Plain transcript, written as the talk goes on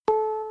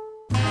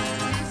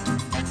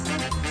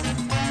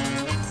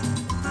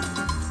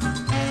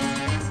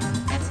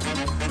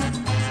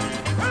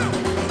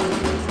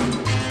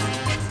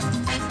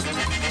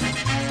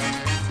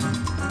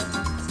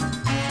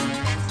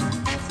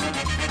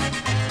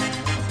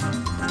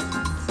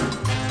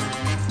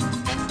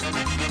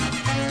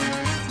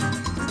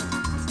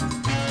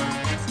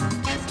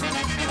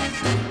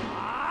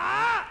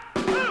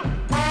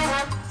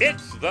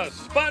the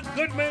Spud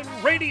Goodman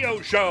Radio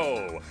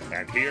Show.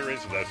 And here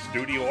is the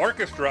studio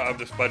orchestra of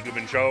the Spud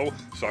Goodman Show,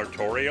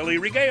 sartorially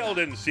regaled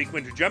in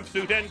sequined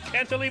jumpsuit and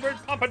cantilevered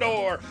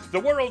pompadour, the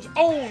world's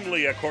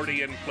only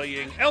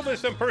accordion-playing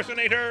Elvis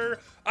impersonator,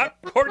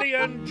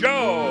 Accordion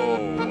Joe.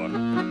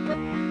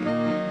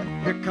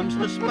 Here comes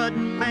the Spud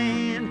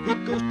Man, he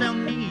goes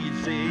down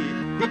easy.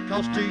 He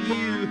calls to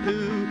you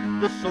who,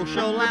 the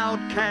social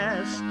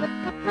outcast.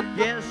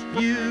 Yes,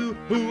 you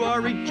who are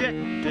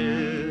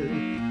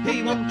rejected.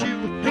 He wants you,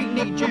 he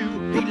needs you,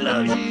 he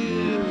loves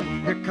you.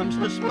 Here comes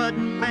the Spud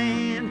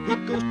Man, he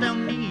goes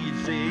down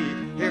easy.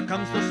 Here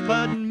comes the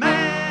Spud Man.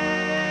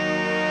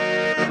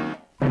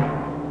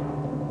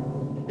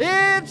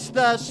 It's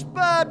the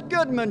Spud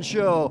Goodman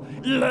Show.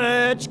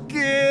 Let's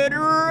get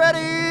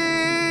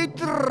ready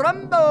to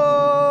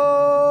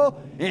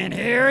rumble. And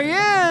here he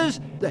is,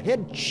 the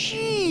head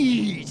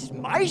cheese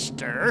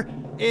meister.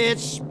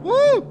 It's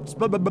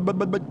Spud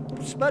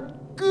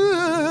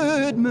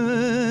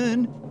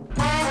Goodman.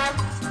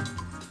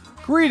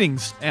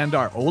 Greetings and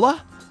our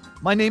hola.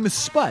 My name is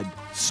Spud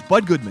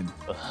Goodman.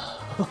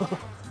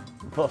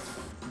 The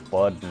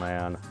Spud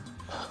Man.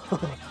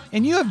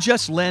 And you have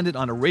just landed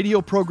on a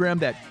radio program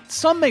that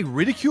some may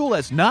ridicule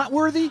as not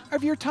worthy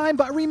of your time,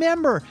 but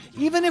remember,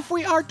 even if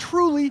we are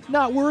truly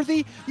not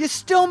worthy, you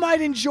still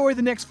might enjoy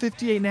the next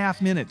 58 and a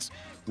half minutes.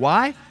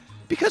 Why?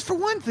 Because for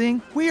one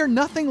thing, we are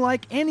nothing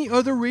like any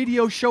other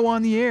radio show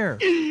on the air.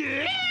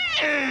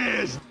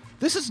 Yes!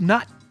 This is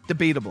not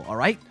debatable, all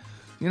right?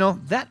 You know,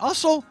 that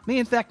also may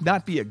in fact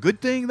not be a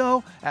good thing,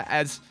 though,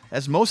 as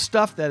most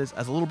stuff that is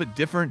a little bit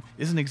different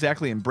isn't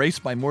exactly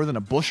embraced by more than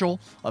a bushel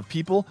of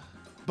people.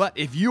 But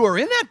if you are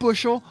in that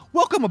bushel,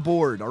 welcome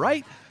aboard, all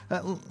right?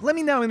 Let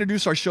me now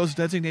introduce our show's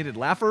designated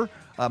laugher,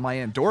 my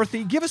Aunt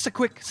Dorothy. Give us a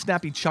quick,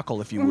 snappy chuckle,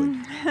 if you would.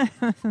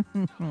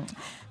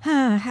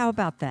 How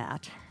about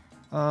that?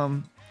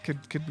 Could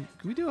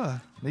we do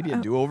maybe a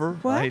do-over?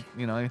 What?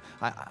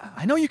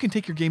 I know you can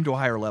take your game to a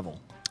higher level.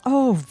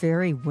 Oh,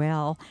 very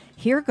well.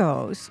 Here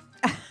goes.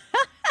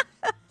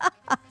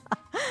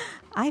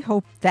 I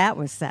hope that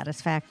was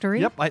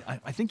satisfactory. Yep, I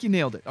think you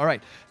nailed it. All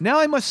right. Now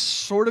I must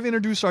sort of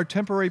introduce our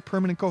temporary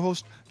permanent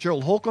co-host,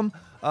 Gerald Holcomb.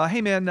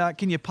 Hey, man,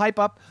 can you pipe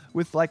up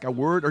with like a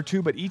word or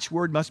two, but each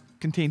word must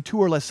contain 2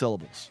 or less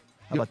syllables?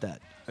 How about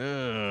that?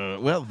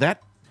 Well,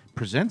 that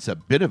presents a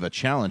bit of a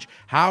challenge.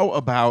 How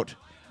about,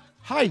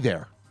 hi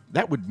there?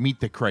 That would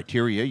meet the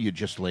criteria you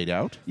just laid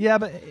out. Yeah,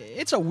 but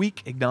it's a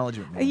weak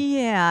acknowledgement, man.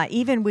 Yeah,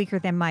 even weaker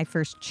than my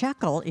first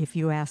chuckle, if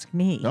you ask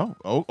me. No?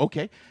 Oh,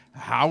 okay.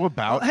 How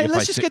about... Hey, if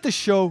let's I just say- get the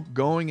show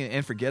going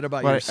and forget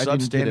about Well, your I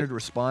didn't get substandard it.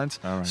 response.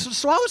 All right.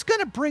 So I was going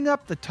to bring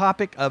up the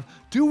topic of,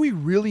 do we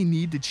really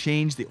need to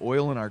change the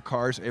oil in our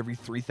cars every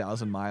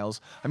 3,000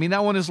 miles? I mean,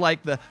 that one is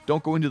like the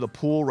don't go into the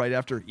pool right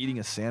after eating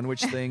a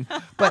sandwich thing.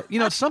 But,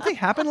 something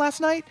happened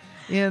last night,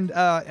 and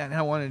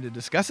I wanted to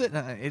discuss it.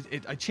 And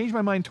I changed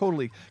my mind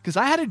totally, because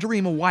I had a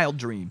wild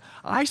dream.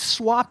 I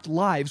swapped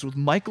lives with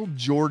Michael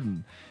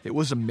Jordan. It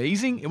was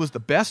amazing. It was the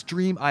best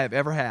dream I have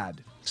ever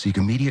had. Seek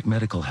immediate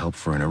medical help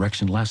for an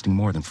erection lasting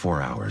more than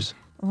 4 hours.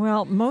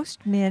 Well,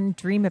 most men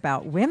dream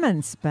about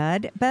women,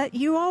 Spud, but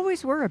you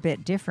always were a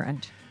bit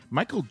different.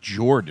 Michael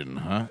Jordan,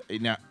 huh?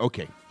 Now,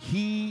 okay,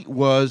 he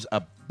was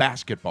a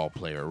basketball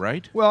player,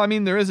 right? Well, I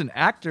mean, there is an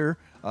actor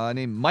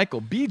named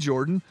Michael B.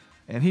 Jordan,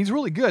 and he's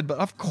really good. But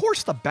of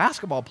course, the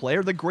basketball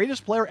player, the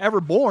greatest player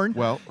ever born.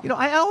 Well,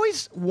 I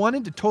always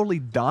wanted to totally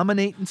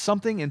dominate in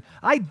something, and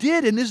I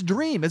did in this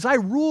dream as I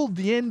ruled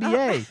the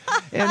NBA.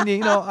 And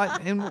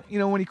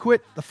when he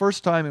quit the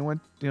first time and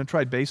went,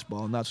 tried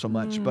baseball, not so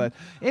much. But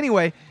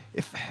anyway,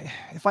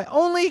 if I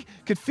only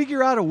could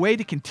figure out a way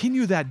to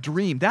continue that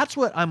dream, that's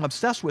what I'm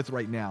obsessed with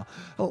right now.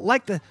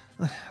 Like the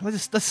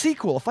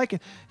sequel. If I could,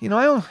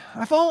 I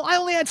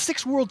only had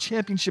 6 world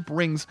championship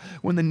rings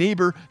when the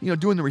neighbor,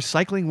 doing the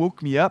recycling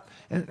woke me up,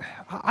 and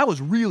I was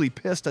really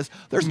pissed as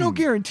there's no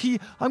guarantee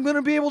I'm going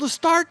to be able to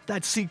start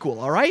that sequel,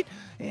 all right?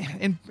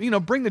 And,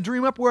 bring the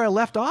dream up where I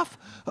left off.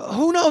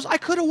 Who knows? I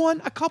could have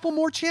won a couple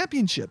more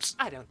championships.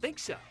 I don't think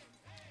so.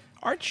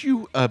 Aren't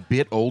you a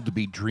bit old to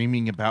be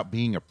dreaming about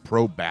being a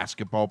pro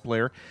basketball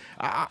player?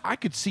 I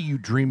could see you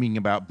dreaming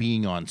about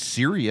being on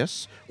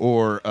Sirius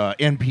or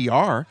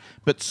NPR,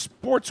 but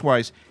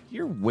sports-wise,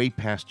 you're way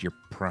past your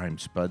prime,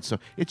 Spud, so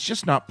it's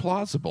just not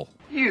plausible.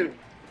 You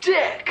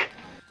dick!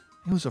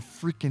 It was a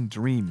freaking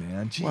dream,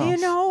 man.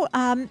 Jeez.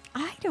 I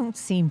don't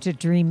seem to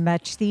dream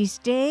much these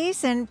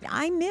days, and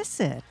I miss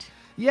it.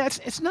 Yeah,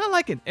 it's not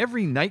like an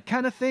every night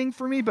kind of thing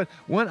for me, but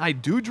when I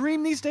do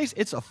dream these days,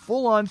 it's a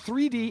full-on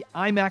 3D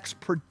IMAX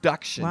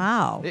production.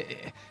 Wow.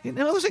 It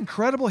was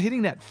incredible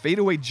hitting that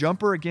fadeaway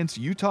jumper against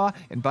Utah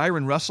and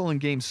Byron Russell in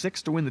Game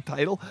 6 to win the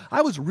title.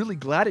 I was really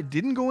glad it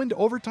didn't go into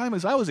overtime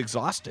as I was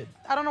exhausted.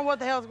 I don't know what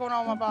the hell's going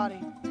on with my body.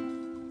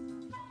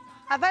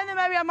 I think that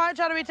maybe I might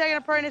try to be taking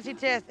a pregnancy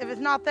test. If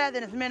it's not that,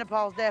 then it's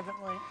menopause,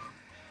 definitely.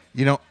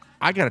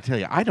 I got to tell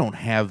you, I don't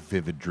have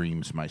vivid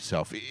dreams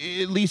myself,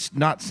 at least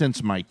not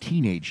since my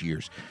teenage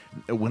years.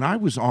 When I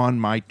was on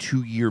my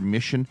 2-year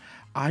mission,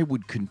 I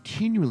would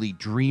continually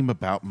dream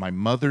about my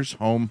mother's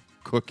home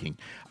cooking.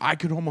 I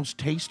could almost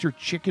taste her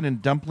chicken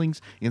and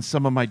dumplings in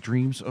some of my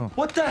dreams. Oh.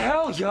 What the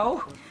hell,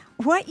 yo?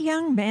 What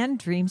young man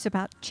dreams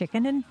about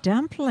chicken and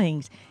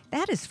dumplings?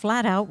 That is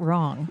flat out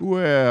wrong.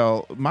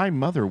 Well, my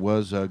mother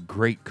was a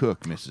great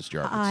cook, Mrs.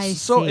 Jarvis. I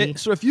So, see.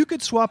 so if you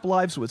could swap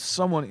lives with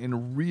someone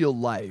in real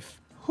life,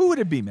 who would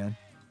it be, man?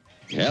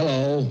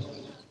 Hello,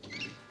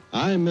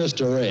 I'm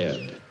Mr.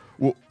 Ed.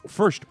 Well,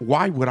 first,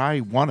 why would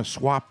I want to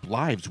swap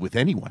lives with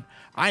anyone?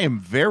 I am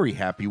very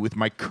happy with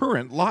my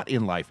current lot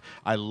in life.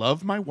 I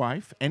love my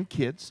wife and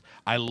kids.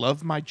 I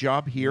love my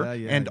job here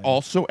and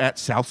also at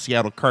South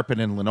Seattle Carpet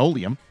and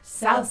Linoleum.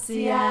 South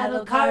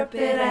Seattle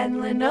Carpet and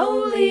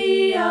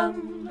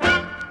Linoleum.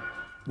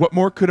 What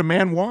more could a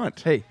man want?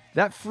 Hey,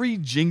 that free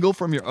jingle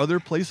from your other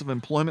place of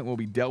employment will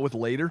be dealt with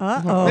later.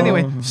 Uh-oh.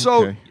 Anyway,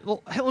 so Okay.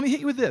 well, hey, let me hit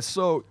you with this.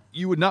 So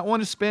you would not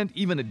want to spend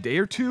even a day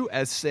or two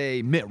as,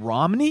 say, Mitt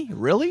Romney?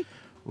 Really?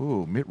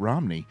 Oh, Mitt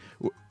Romney.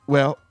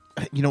 Well,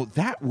 you know,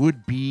 that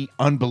would be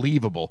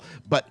unbelievable.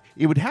 But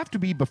it would have to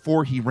be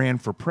before he ran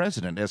for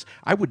president, as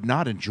I would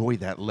not enjoy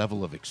that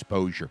level of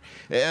exposure.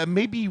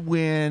 Maybe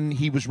when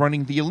he was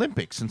running the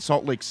Olympics in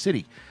Salt Lake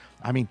City.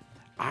 I mean,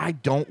 I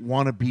don't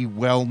want to be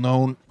well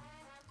known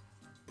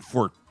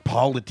for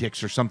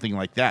politics or something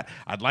like that.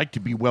 I'd like to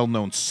be well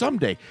known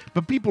someday,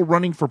 but people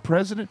running for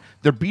president,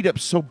 they're beat up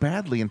so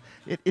badly, and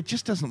it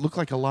just doesn't look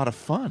like a lot of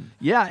fun.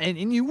 Yeah,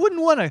 and you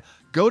wouldn't want to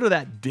go to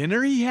that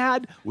dinner he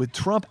had with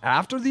Trump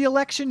after the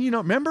election. You know,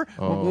 remember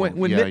when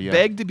Mitt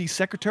begged to be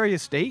Secretary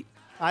of State?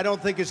 I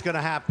don't think it's going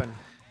to happen.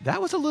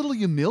 That was a little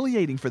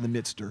humiliating for the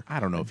Mittster. I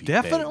don't know if he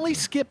definitely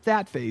begged. skip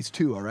that phase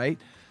too. All right.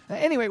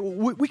 Anyway,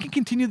 we can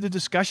continue the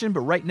discussion, but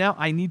right now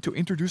I need to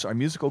introduce our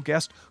musical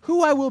guest,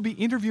 who I will be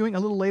interviewing a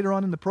little later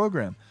on in the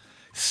program.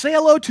 Say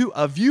hello to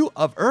A View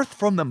of Earth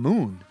from the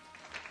Moon.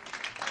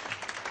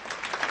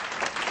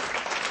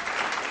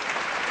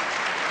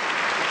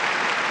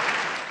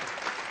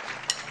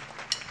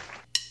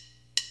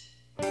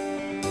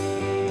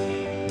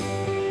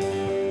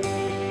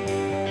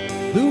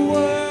 The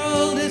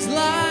world is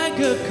like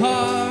a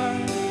car.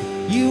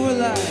 You are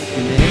like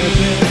an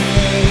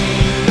airplane.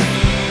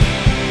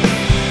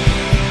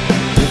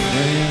 Your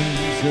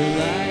friends are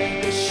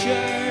like a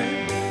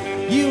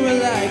shirt. You are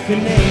like a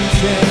name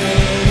tag.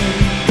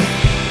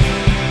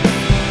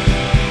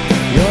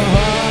 Your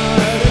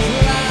heart is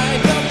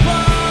like a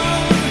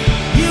bone.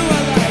 You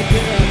are like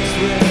an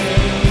X-ray.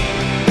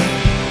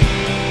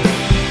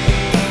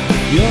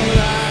 Your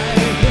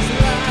life is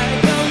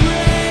like a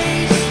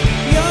race.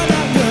 You're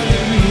not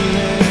running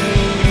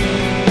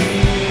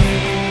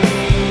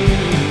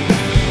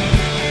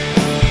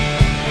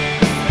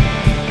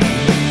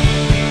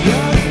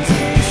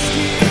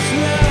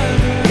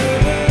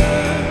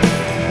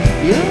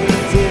You're the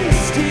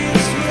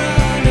distance runner.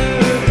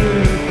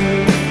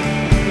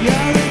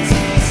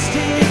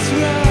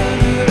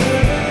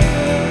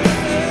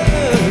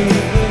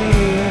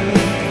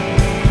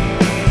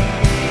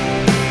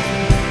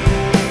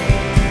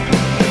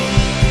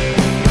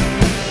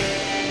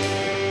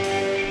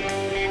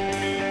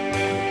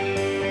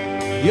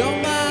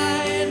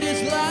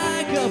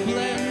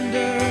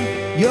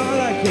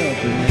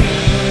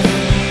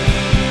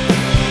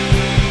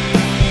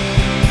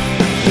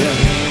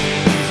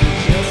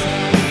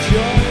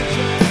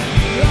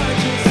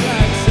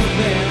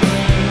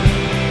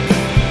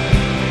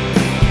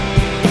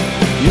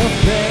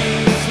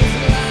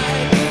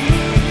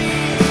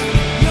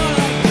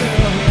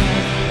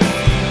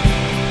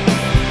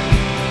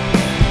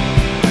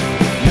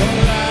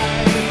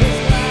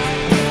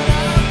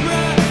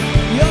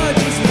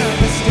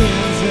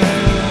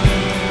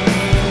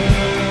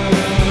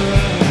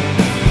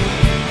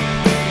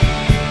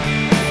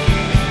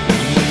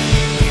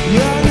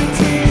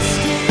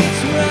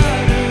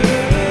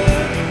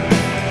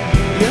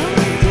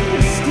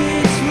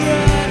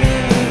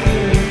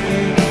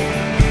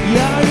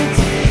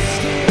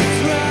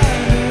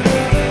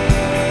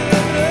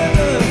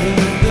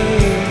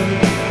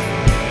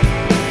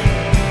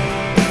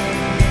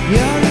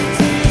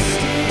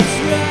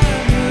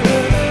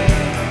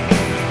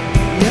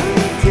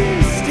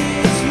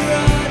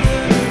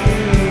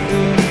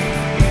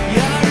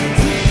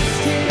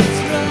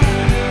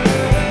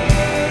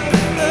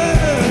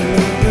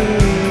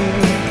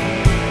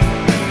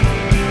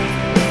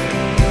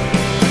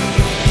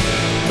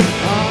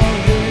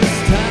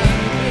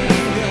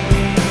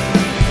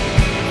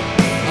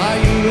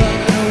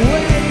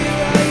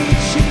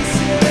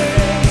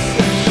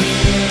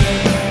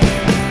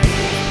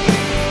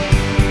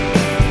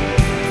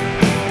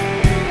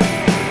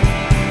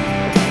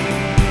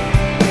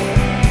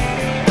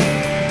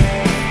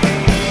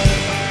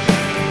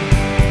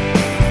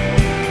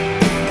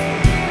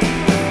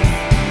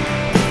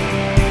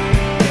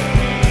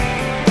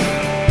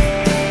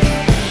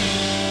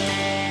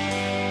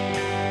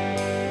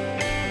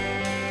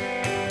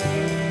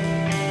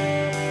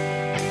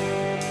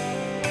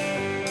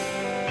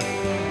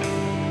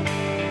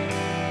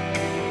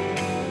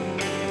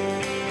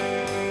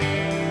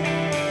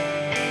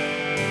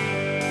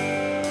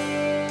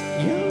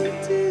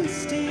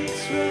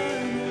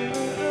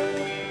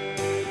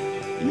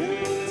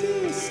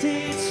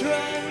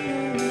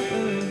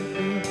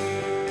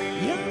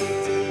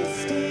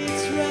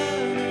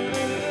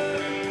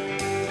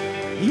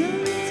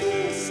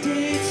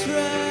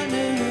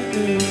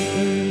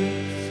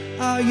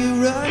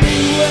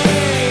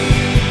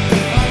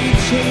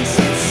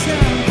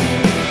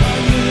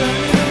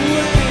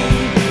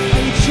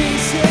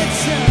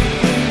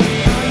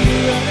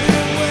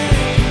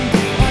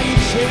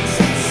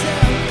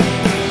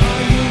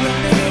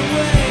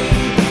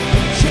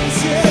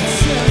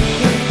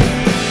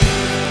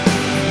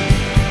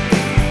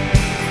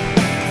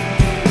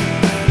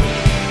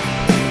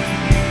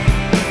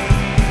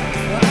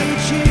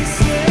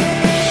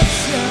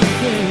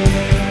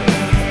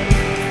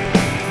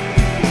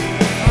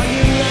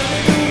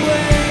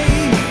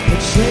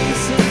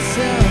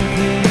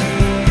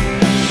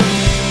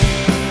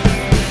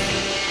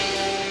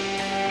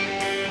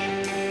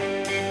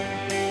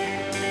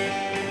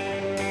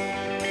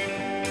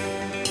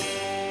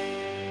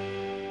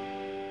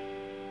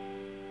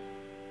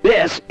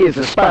 is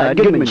the Spud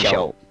Goodman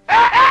Show.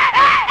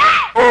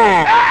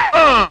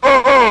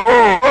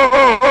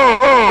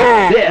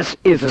 This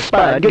is the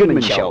Spud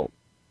Goodman Show.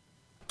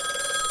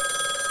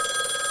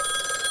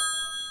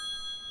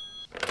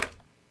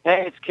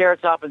 Hey, it's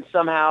Carrot Top, and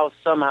somehow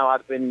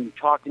I've been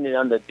talking it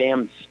on the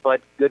damn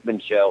Spud Goodman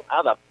Show.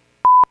 How the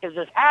has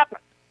this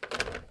happened?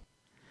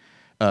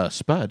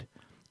 Spud,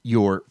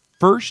 your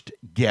first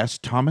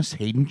guest, Thomas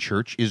Hayden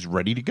Church, is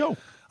ready to go.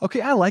 Okay,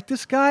 I like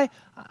this guy.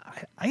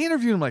 I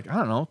interviewed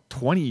him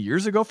 20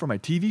 years ago for my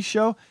TV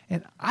show,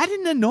 and I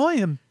didn't annoy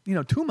him,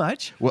 too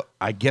much. Well,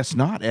 I guess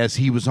not, as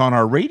he was on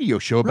our radio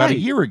show about a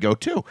year ago,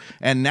 too.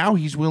 And now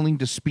he's willing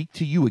to speak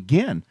to you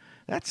again.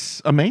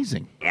 That's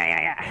amazing.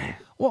 Yeah.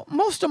 Well,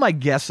 most of my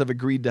guests have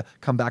agreed to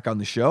come back on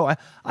the show.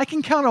 I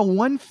can count on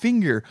one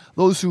finger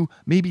those who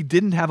maybe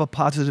didn't have a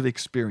positive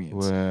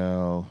experience.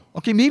 Well...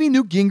 Okay, maybe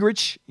Newt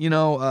Gingrich,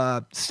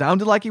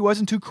 sounded like he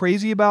wasn't too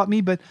crazy about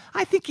me, but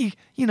I think he,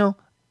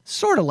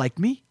 sort of liked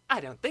me. I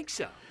don't think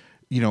so.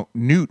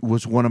 Newt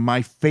was one of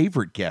my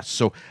favorite guests,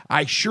 so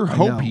I sure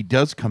hope he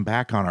does come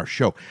back on our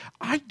show.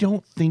 I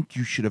don't think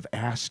you should have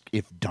asked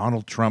if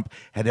Donald Trump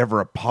had ever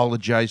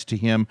apologized to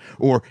him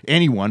or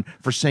anyone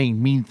for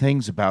saying mean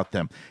things about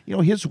them.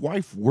 His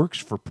wife works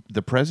for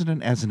the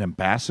president as an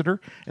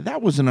ambassador, and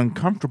that was an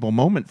uncomfortable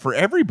moment for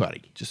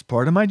everybody. Just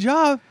part of my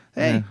job.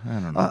 Hey, I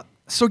don't know.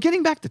 So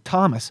getting back to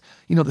Thomas,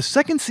 the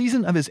second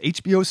season of his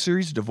HBO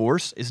series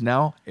Divorce is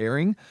now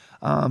airing.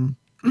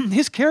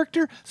 His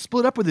character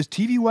split up with his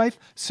TV wife,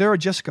 Sarah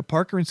Jessica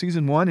Parker, in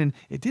season 1, and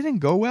it didn't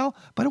go well,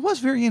 but it was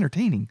very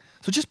entertaining.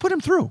 So just put him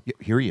through.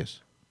 Here he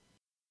is.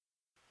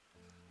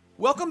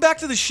 Welcome back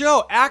to the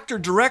show, actor,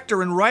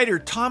 director, and writer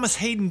Thomas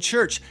Hayden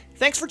Church.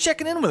 Thanks for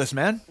checking in with us,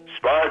 man.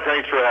 Spud,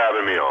 thanks for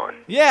having me on.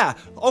 Yeah.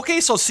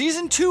 Okay, so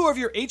season 2 of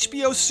your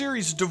HBO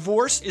series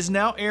Divorce is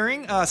now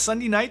airing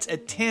Sunday nights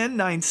at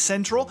 9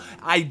 Central.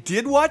 I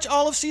did watch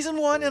all of season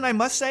 1, and I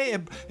must say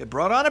it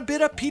brought on a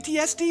bit of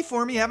PTSD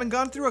for me. Having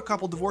gone through a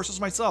couple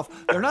divorces myself.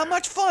 They're not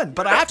much fun,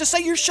 but I have to say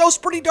your show's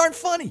pretty darn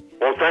funny.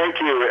 Well, thank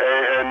you.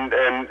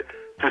 And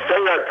to say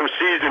that for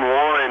season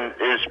 1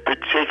 is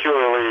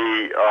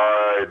particularly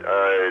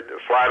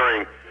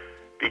flattering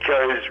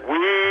because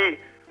we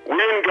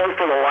didn't go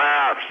for the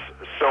laughs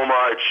so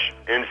much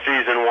in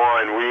season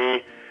 1.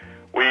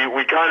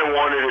 We kind of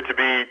wanted it to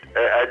be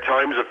at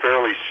times a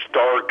fairly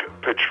stark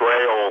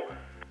portrayal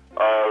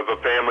of a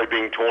family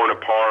being torn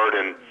apart,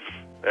 and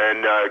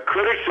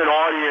critics and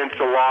audience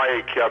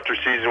alike after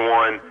season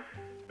 1,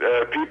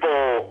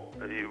 people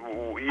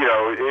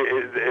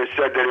it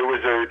said that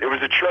it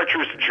was a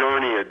treacherous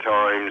journey at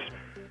times,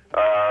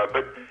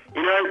 but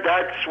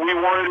we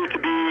wanted it to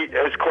be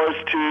as close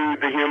to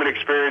the human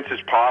experience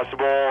as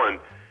possible, and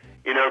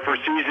for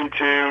season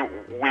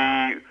 2,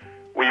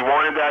 we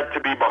wanted that to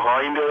be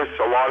behind us,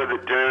 a lot of the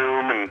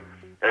doom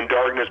and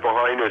darkness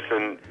behind us,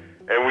 and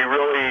we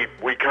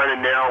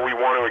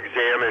want to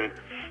examine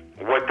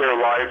what their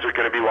lives are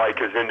going to be like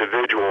as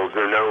individuals.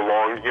 They're no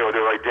longer,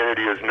 their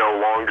identity is no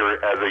longer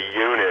as a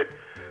unit.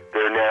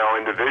 They're now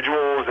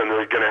individuals, and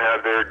they're going to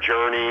have their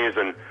journeys,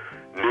 and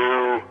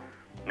new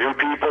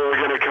people are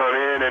going to come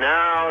in and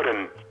out,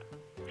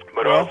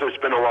 but also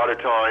spend a lot of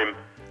time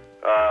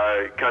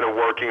kind of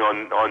working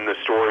on the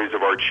stories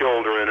of our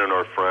children and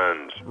our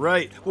friends.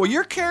 Right. Well,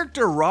 your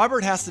character,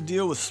 Robert, has to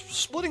deal with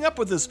splitting up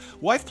with his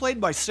wife, played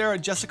by Sarah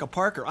Jessica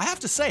Parker. I have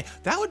to say,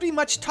 that would be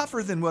much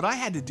tougher than what I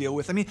had to deal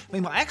with. I mean,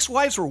 my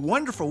ex-wives were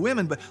wonderful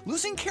women, but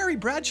losing Carrie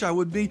Bradshaw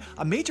would be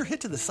a major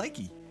hit to the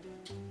psyche.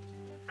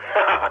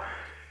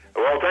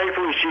 Well,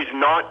 thankfully, she's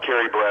not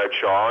Carrie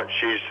Bradshaw.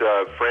 She's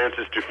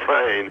Frances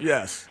Dufresne.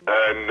 Yes.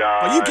 And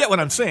well, you get what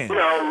I'm saying.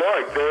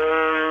 Look,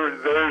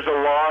 there's a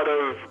lot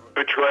of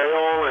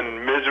betrayal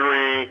and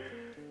misery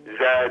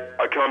that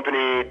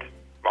accompanied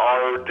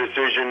our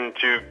decision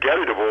to get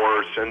a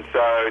divorce. And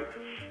so,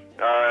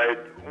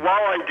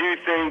 while I do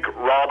think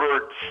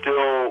Robert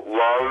still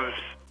loves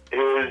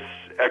his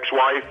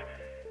ex-wife,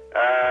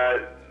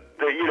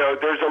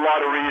 there's a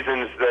lot of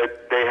reasons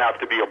that they have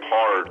to be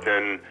apart,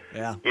 and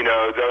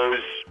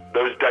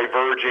those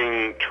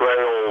diverging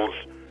trails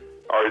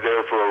are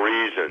there for a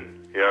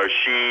reason.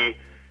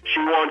 She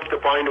wants to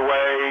find a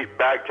way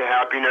back to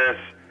happiness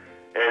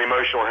and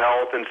emotional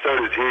health, and so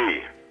does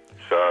he.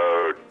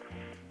 So,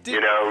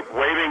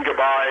 waving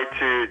goodbye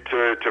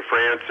to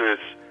Frances,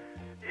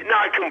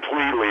 not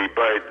completely,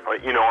 but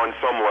on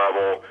some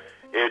level,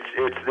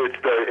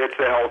 it's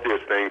the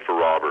healthiest thing for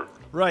Robert.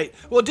 Right.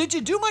 Well, did you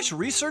do much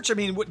research? I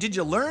mean, did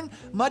you learn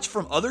much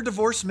from other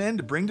divorced men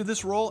to bring to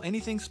this role?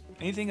 Anything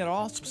at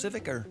all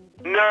specific, or?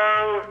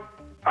 No,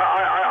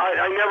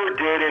 I never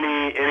did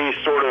any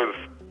sort of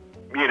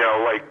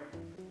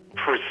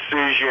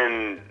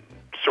precision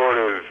sort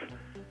of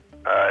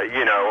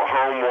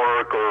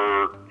homework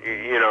or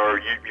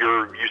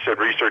you said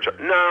research.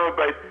 No,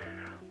 but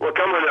look,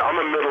 I'm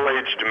a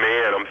middle-aged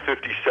man. I'm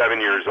 57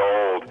 years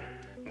old.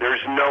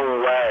 There's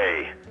no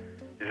way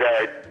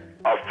that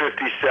a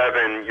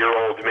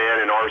 57-year-old man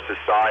in our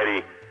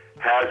society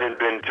hasn't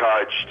been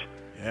touched.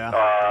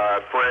 Yeah.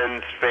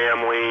 Friends,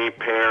 family,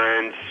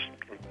 parents,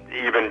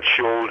 even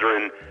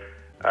children,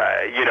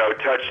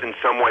 touched in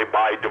some way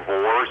by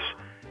divorce.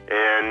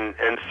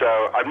 And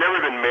so I've never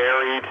been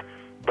married,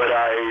 but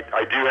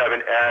I do have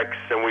an ex,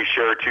 and we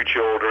share 2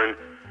 children.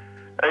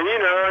 And, we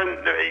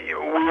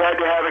had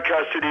to have a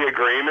custody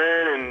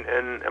agreement,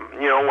 and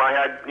I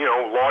had,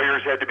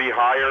 lawyers had to be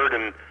hired,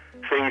 and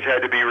things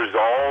had to be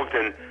resolved.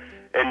 And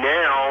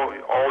now,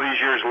 all these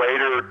years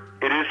later,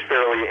 it is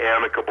fairly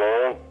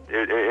amicable.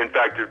 In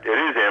fact, it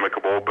is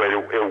amicable, but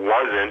it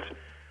wasn't.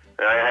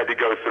 And I had to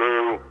go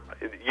through,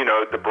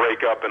 the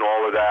breakup and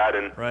all of that,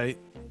 and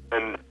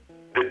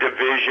the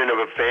division of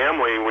a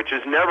family, which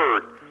is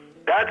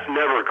that's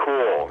never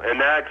cool.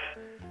 And that's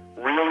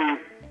really,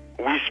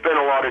 we spent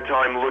a lot of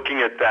time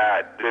looking at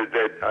that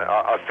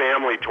a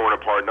family torn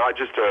apart, not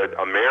just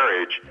a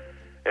marriage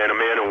and a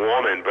man and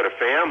woman, but a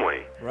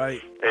family.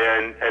 Right.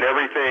 And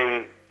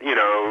everything,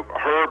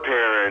 her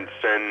parents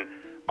and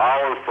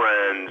our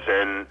friends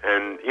and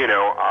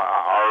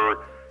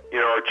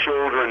our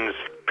children's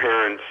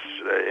parents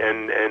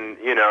and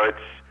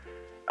it's,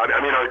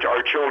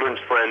 our children's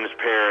friends'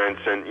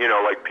 parents and,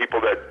 like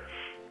people that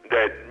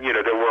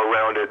were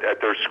around at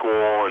their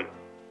school and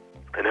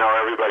how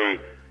everybody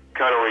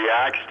kind of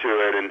reacts to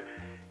it. And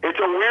it's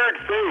a weird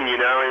thing,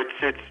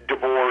 it's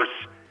divorce.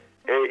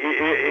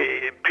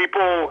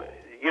 People,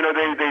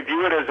 they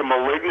view it as a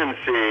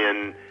malignancy,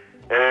 and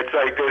it's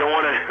like they don't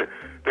want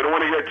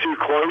to get too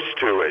close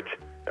to it.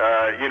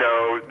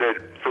 That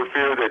for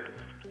fear that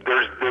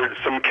there's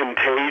some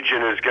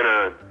contagion is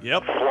gonna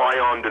fly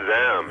onto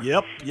them.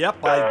 Yep.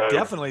 I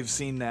definitely have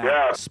seen that.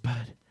 Yeah.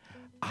 Spud,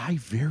 I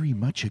very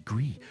much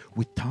agree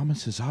with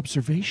Thomas's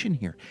observation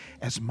here,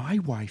 as my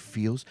wife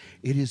feels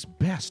it is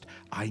best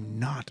I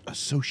not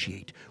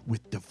associate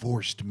with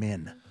divorced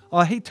men.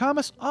 Hey,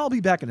 Thomas, I'll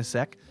be back in a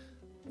sec.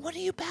 What are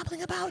you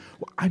babbling about?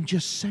 Well, I'm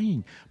just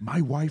saying,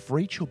 my wife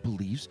Rachel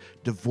believes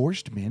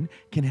divorced men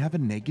can have a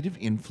negative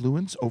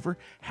influence over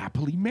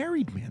happily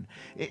married men.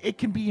 It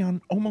can be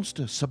on almost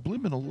a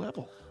subliminal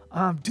level.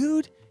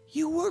 Dude,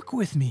 you work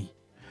with me.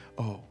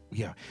 Oh,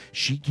 yeah.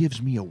 She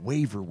gives me a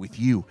waiver with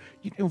you,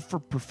 for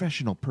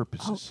professional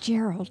purposes. Oh,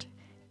 Gerald,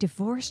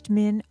 divorced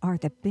men are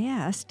the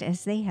best,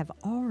 as they have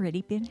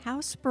already been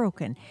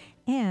housebroken,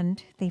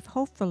 and they've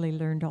hopefully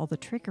learned all the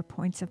trigger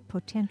points of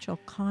potential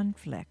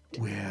conflict.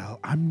 Well,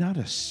 I'm not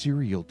a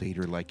serial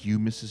dater like you,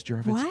 Mrs.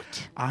 Jarvis.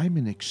 What? I'm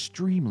an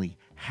extremely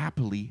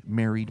happily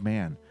married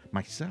man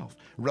myself.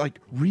 Like,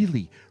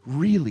 really,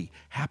 really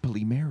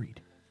happily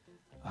married.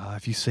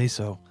 If you say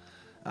so.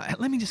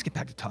 Let me just get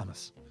back to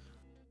Thomas.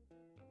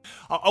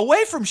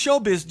 Away from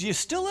showbiz, do you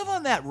still live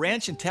on that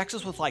ranch in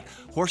Texas with like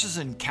horses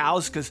and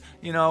cows? Because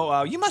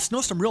you must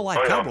know some real life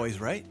cowboys,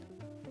 right?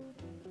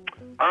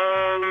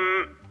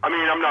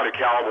 I'm not a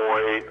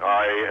cowboy.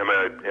 I am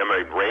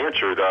a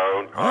rancher,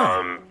 though.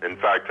 Oh. In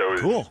fact, I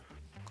was cool.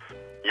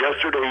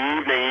 Yesterday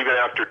evening, even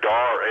after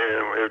dark,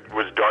 it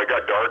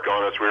got dark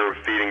on us. We were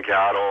feeding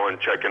cattle and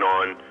checking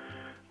on.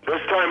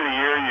 This time of the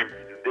year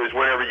is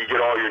whenever you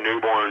get all your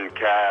newborn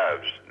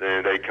calves.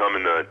 They come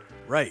in the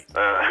right.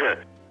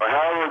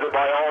 However the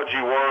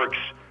biology works,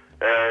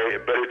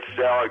 but it's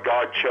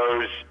God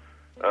chose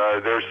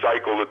their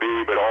cycle to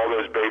be. But all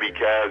those baby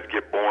calves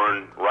get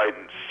born right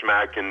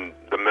smack in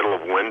the middle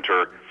of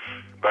winter.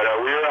 But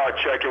we were out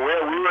checking. We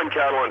run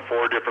cattle on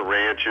 4 different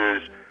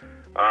ranches.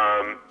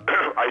 I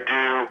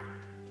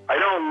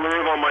don't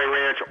live on my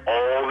ranch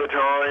all the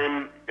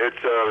time.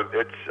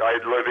 I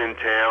live in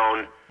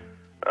town,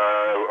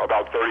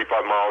 about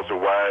 35 miles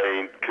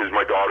away, because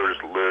my daughters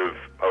live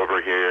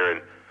over here,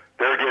 and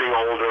they're getting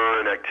older,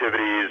 and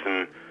activities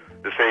and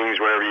the things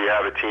whenever you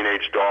have a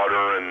teenage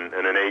daughter and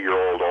an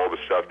 8-year-old, all the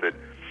stuff that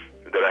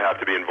I have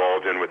to be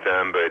involved in with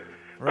them. But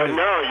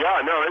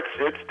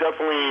it's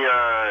definitely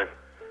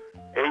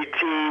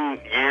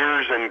 18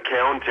 years and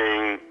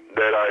counting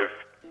that I've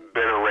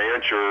been a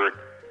rancher.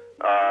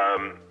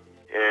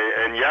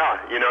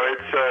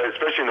 It's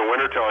especially in the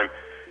wintertime,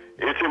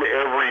 it's an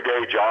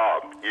everyday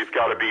job. You've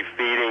got to be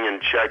feeding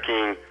and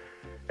checking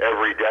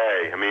every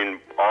day. I mean,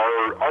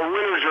 our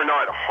winters are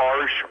not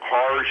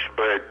harsh,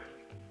 but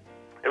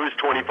it was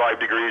 25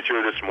 degrees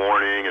here this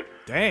morning. And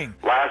dang.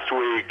 Last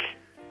week,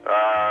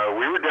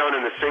 we were down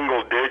in the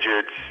single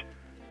digits.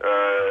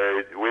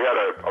 We had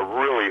a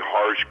really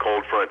harsh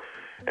cold front.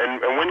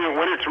 And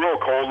when it's real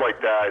cold like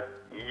that,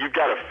 you've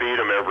got to feed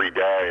them every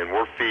day. And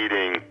we're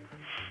feeding,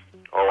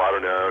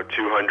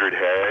 200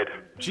 head.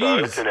 Jeez. So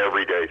it's an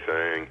everyday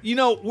thing.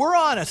 We're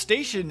on a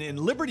station in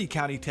Liberty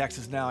County,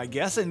 Texas now, I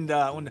guess, and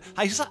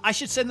I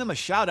should send them a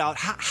shout out.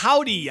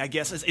 Howdy, I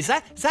guess. Is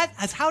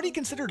Howdy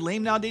considered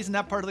lame nowadays in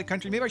that part of the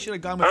country? Maybe I should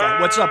have gone with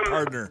what's up,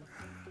 partner.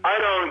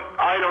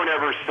 I don't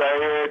ever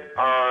say it.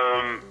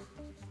 I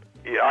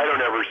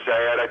don't ever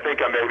say it. I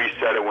think I maybe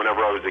said it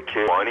whenever I was a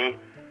kid. Funny,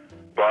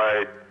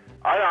 but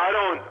I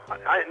don't.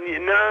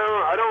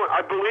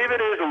 I believe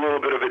it is a little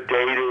bit of a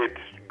dated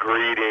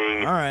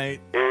greeting. All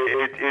right.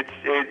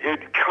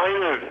 It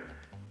kind of,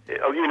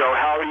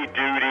 howdy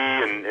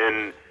doody,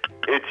 and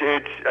it's.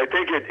 I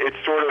think it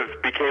sort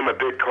of became a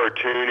bit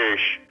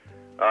cartoonish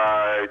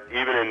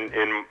even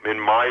in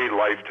my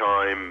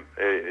lifetime.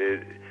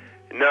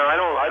 No,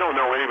 I don't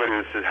know anybody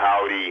that says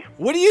howdy.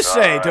 What do you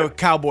say to a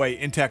cowboy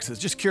in Texas?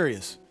 Just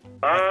curious.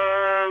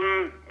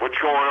 What's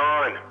going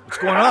on? What's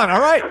going on? All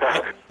right.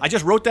 I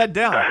just wrote that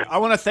down. I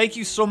want to thank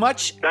you so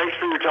much. Thanks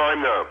for your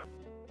time, though.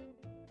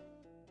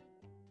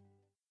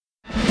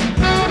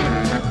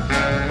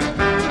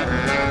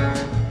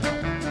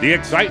 The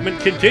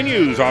excitement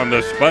continues on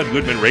the Spud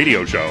Goodman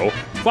Radio Show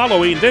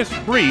following this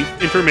brief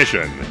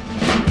intermission.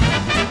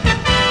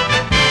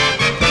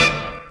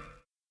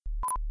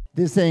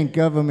 This ain't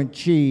government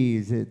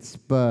cheese, it's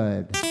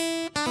Spud.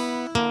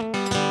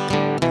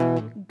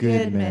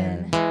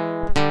 Goodman.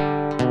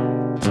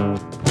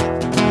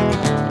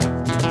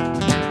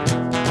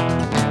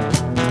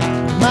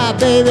 My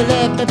baby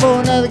left me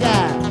for another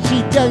guy.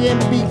 She dug him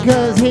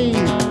because he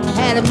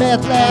had a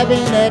meth lab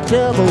in that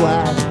double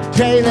wide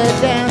trailer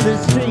down the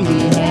street.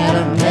 He had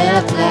a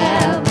meth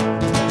lab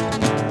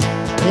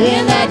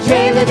in that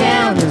trailer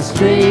down the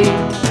street.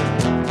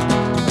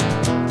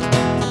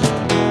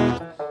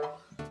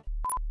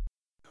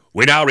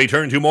 We now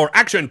return to more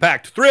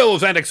action-packed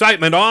thrills and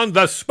excitement on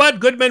the Spud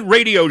Goodman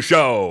Radio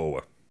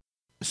Show.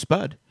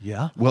 Spud.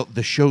 Yeah? Well,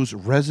 the show's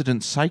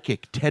resident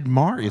psychic, Ted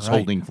Marr, is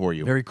holding for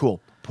you. Very cool.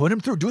 Put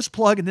him through. Do his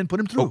plug and then put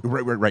him through. Oh,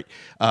 right.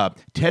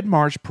 Ted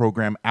Marr's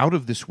program, Out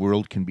of This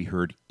World, can be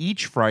heard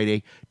each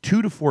Friday,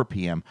 2 to 4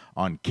 p.m.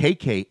 on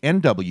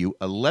KKNW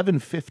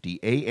 1150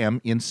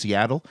 a.m. in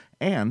Seattle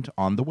and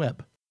on the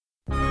web.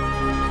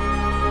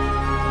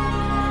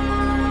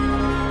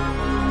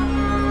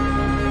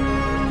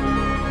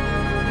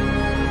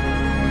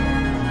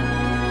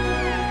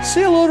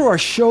 Say hello to our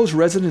show's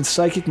resident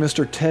psychic,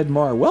 Mr. Ted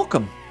Marr.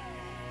 Welcome.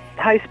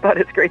 Hi, Spud.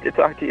 It's great to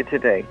talk to you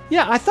today.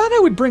 Yeah, I thought I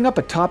would bring up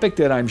a topic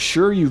that I'm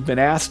sure you've been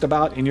asked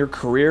about in your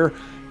career.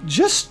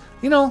 Just,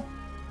 the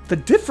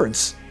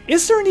difference.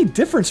 Is there any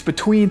difference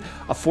between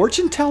a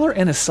fortune teller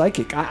and a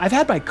psychic? I've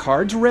had my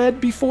cards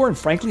read before, and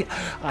frankly,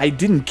 I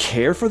didn't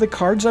care for the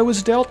cards I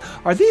was dealt.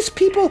 Are these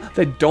people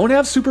that don't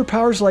have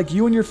superpowers like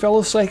you and your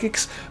fellow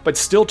psychics, but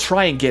still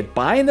try and get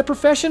by in the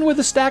profession with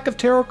a stack of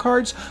tarot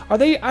cards? Are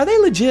they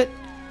legit?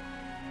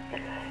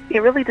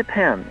 It really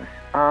depends.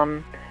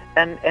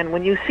 And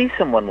when you see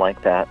someone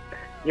like that,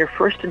 your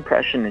first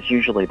impression is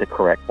usually the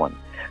correct one.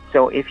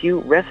 So if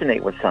you resonate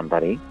with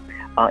somebody,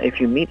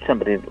 if you meet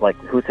somebody like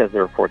who says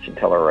they're a fortune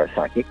teller or a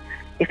psychic,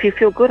 if you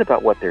feel good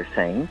about what they're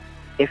saying,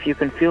 if you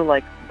can feel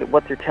like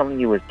what they're telling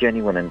you is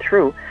genuine and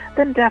true,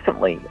 then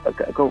definitely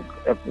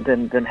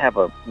then have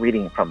a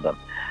reading from them.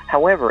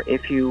 However,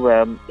 if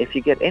you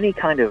get any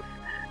kind of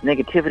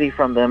negativity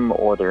from them,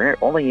 or they're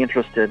only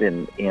interested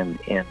in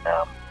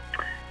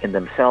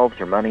themselves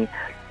or money,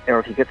 or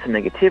if you get some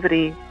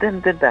negativity, then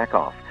back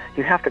off.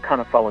 You have to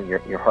kind of follow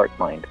your heart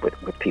mind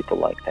with people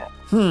like that.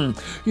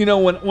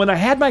 When I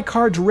had my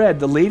cards read,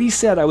 the lady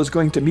said I was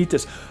going to meet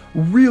this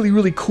really,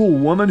 really cool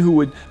woman who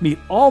would meet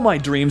all my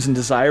dreams and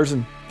desires.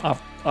 And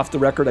off the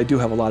record, I do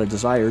have a lot of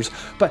desires.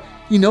 But,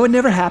 it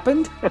never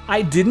happened.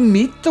 I didn't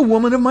meet the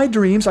woman of my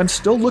dreams. I'm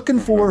still looking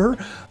for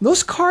her.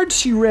 Those cards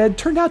she read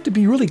turned out to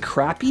be really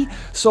crappy.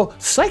 So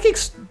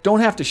psychics don't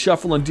have to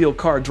shuffle and deal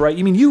cards, right?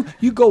 You mean,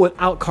 you go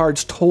without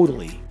cards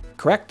totally,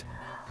 correct?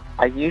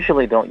 I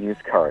usually don't use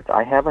cards.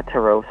 I have a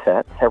tarot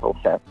set, several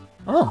sets.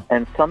 Oh.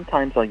 And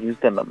sometimes I'll use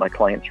them at my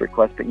client's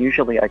request, but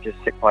usually I just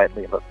sit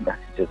quietly and let the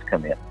messages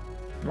come in.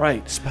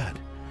 Right. Spud.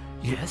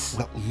 Yes?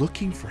 Well,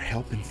 looking for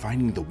help in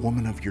finding the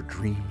woman of your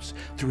dreams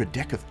through a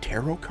deck of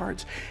tarot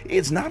cards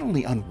is not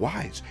only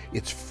unwise,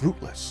 it's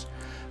fruitless.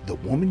 The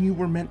woman you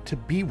were meant to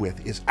be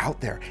with is out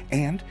there,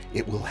 and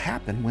it will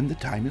happen when the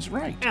time is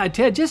right.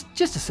 Ted, just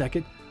a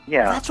second.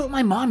 Yeah. That's what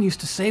my mom used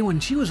to say when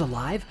she was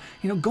alive.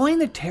 Going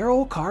the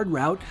tarot card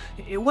route,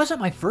 it wasn't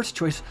my first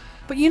choice.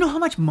 But you know how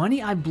much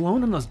money I've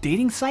blown on those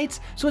dating sites?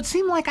 So it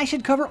seemed like I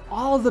should cover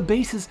all of the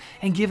bases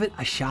and give it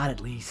a shot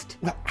at least.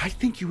 Well, I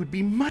think you would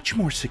be much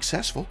more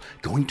successful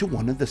going to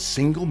one of the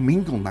single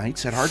mingle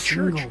nights at our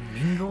church. Single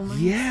mingle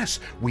nights? Yes,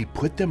 we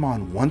put them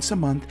on once a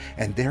month,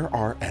 and there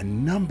are a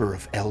number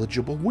of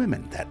eligible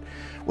women that,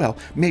 well,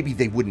 maybe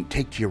they wouldn't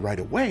take to you right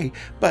away,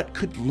 but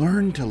could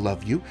learn to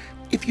love you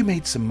if you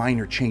made some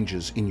minor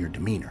changes in your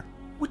demeanor.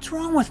 What's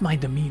wrong with my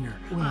demeanor?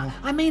 Well,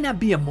 I may not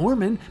be a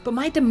Mormon, but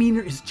my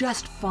demeanor is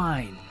just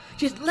fine.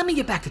 Just let me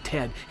get back to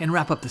Ted and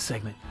wrap up the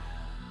segment.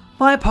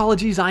 My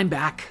apologies, I'm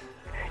back.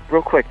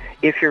 Real quick,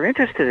 if you're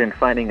interested in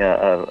finding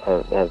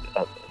a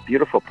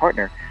beautiful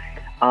partner,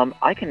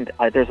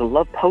 there's a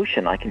love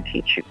potion I can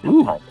teach you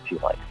sometime if you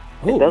like.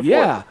 Oh,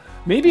 yeah. Work.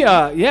 Maybe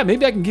I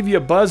can give you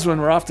a buzz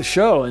when we're off the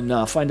show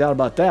and find out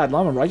about that.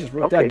 I just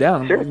wrote that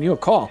down. Sure. I'm giving you a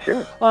call.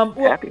 Sure.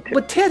 Happy to.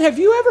 But Ted, have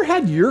you ever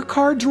had your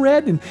cards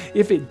read? And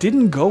if it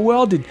didn't go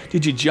well,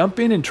 did you jump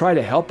in and try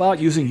to help out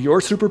using your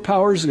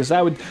superpowers? Because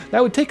that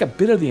would take a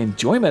bit of the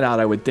enjoyment out,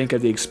 I would think,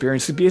 of the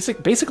experience.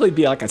 It'd basically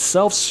be like a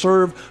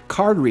self-serve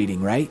card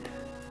reading, right?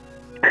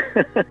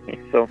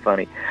 It's so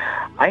funny.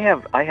 I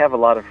have a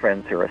lot of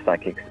friends who are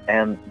psychics,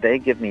 and they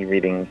give me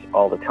readings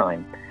all the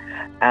time.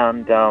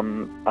 And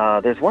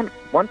there's one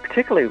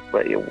particularly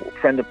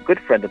good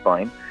friend of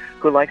mine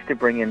who likes to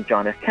bring in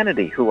John F.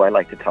 Kennedy, who I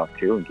like to talk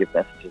to and give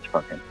messages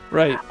from him.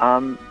 Right.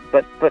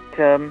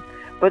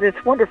 But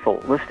it's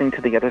wonderful listening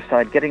to the other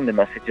side, getting the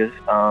messages.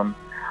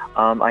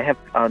 I have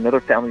another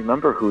family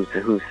member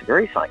who's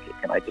very psychic,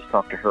 and I just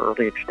talked to her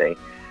earlier today,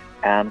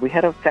 and we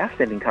had a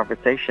fascinating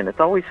conversation. It's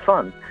always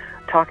fun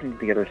talking to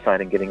the other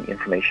side and getting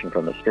information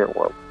from the spirit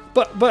world.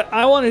 But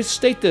I want to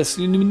state this.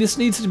 I mean, this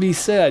needs to be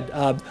said.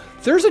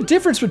 There's a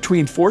difference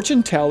between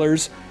fortune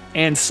tellers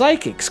and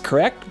psychics,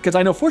 correct? Because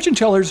I know fortune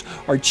tellers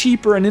are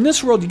cheaper, and in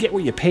this world you get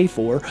what you pay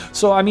for.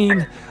 So I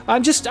mean, I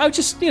just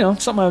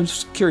something I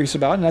was curious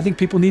about, and I think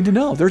people need to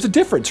know. There's a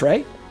difference,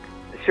 right?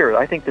 Sure,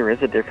 I think there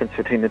is a difference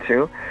between the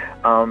two.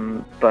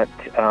 But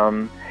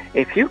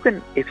if you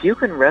can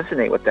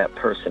resonate with that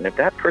person, if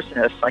that person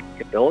has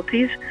psychic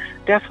abilities,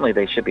 definitely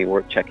they should be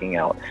worth checking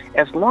out.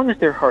 As long as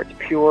their heart's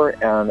pure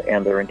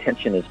and their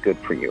intention is good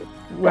for you.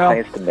 Well, the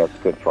highest and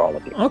best good for all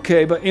of you.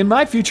 Okay, but in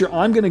my future,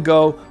 I'm going to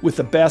go with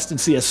the best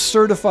and see a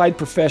certified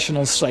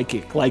professional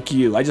psychic like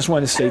you. I just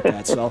want to state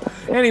that. So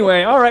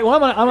anyway, all right. Well,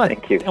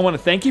 Thank you. I want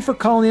to thank you for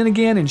calling in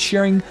again and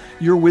sharing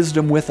your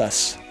wisdom with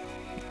us.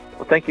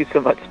 Well, thank you so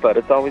much, Spud.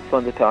 It's always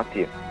fun to talk to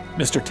you.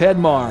 Mr. Ted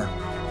Marr.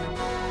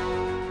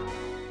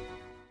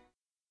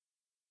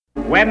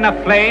 When the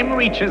flame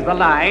reaches the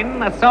line,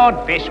 the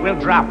swordfish will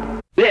drop.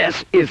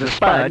 This is the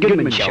Spud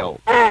Goodman Show.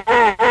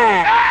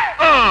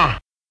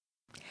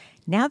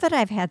 Now that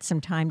I've had some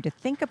time to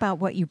think about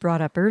what you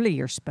brought up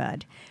earlier,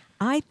 Spud,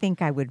 I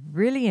think I would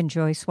really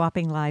enjoy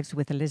swapping lives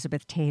with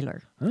Elizabeth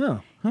Taylor.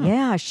 Oh,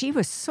 Yeah, she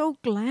was so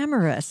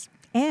glamorous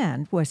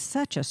and was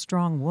such a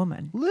strong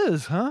woman.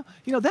 Liz, huh?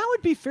 That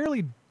would be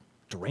fairly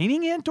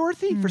draining, Aunt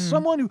Dorothy. For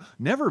someone who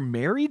never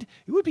married,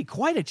 it would be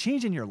quite a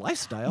change in your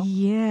lifestyle.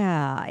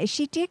 Yeah,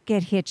 she did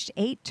get hitched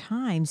 8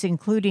 times,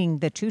 including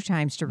the 2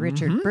 times to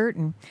Richard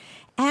Burton.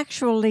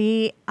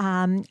 Actually,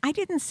 I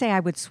didn't say I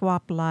would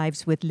swap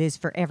lives with Liz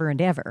forever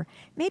and ever.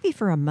 Maybe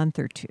for a month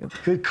or 2.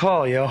 Good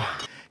call, yo.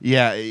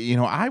 Yeah,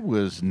 I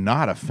was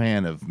not a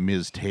fan of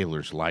Ms.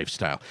 Taylor's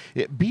lifestyle.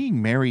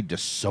 Being married to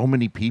so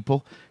many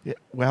people,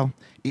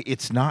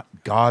 it's not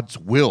God's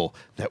will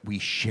that we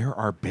share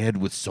our bed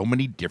with so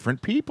many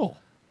different people.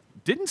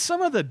 Didn't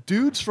some of the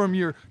dudes from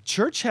your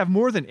church have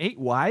more than 8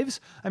 wives?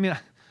 I mean,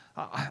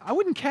 I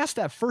wouldn't cast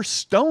that first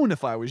stone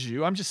if I was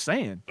you. I'm just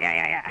saying.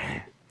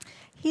 Yeah.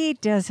 He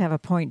does have a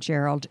point,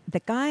 Gerald.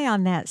 The guy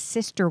on that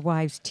Sister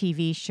Wives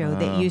TV show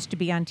that used to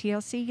be on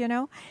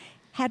TLC,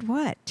 had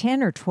what,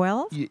 10 or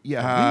 12?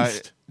 Yeah.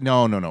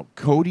 No.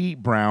 Cody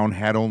Brown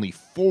had only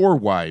 4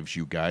 wives,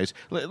 you guys.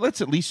 Let's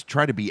at least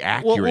try to be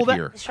accurate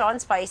here. Sean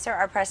Spicer,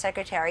 our press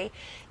secretary,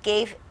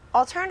 gave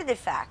alternative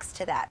facts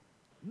to that.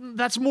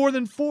 That's more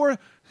than 4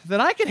 that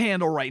I can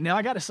handle right now.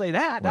 I got to say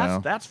that.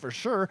 That's for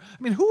sure.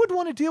 I mean, who would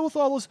want to deal with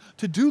all those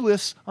to-do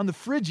lists on the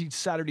fridge each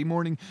Saturday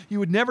morning? You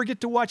would never get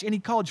to watch any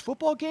college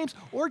football games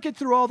or get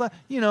through all the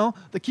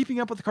Keeping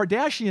Up with the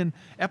Kardashian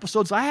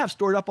episodes I have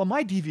stored up on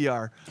my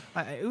DVR.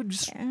 It would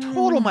just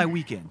total my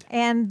weekend.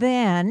 And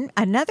then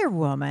another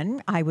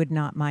woman I would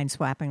not mind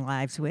swapping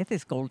lives with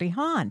is Goldie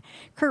Hawn.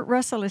 Kurt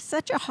Russell is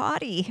such a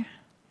hottie.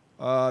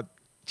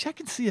 Check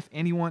and see if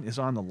anyone is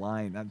on the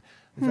line.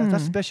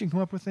 That's the best you can come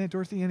up with, Aunt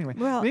Dorothy? Anyway,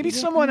 well, maybe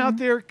someone out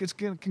there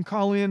can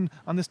call in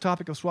on this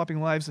topic of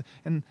swapping lives,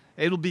 and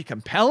it'll be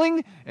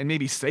compelling and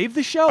maybe save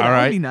the show.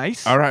 That would be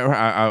nice. All right.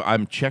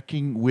 I'm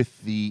checking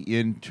with the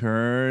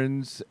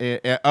interns.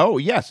 Oh,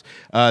 yes.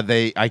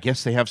 I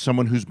guess they have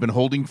someone who's been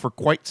holding for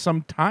quite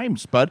some time,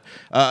 Spud.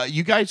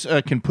 You guys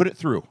can put it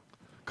through.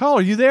 Call,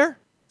 are you there?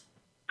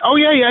 Oh,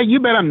 yeah. You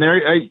bet I'm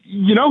there.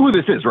 You know who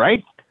this is,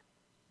 right?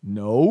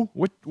 No.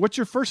 What's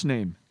your first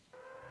name?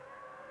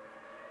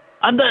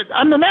 I'm the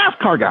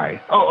NASCAR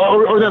guy.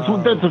 Or that's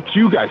what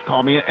you guys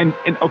call me. And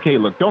okay,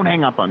 look, don't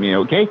hang up on me,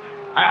 okay?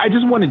 I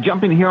just want to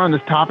jump in here on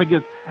this topic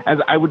as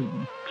I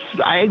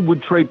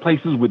would trade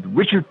places with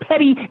Richard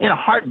Petty in a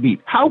heartbeat.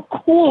 How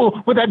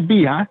cool would that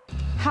be, huh?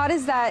 How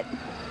does that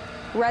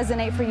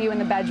resonate for you in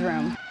the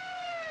bedroom?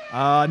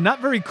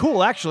 Not very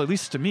cool, actually, at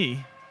least to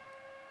me.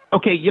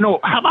 Okay,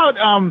 how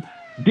about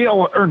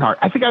Dale Earnhardt?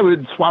 I think I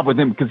would swap with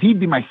him because he'd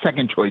be my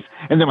second choice.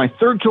 And then my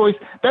third choice,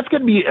 that's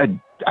going to be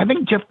I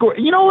think Jeff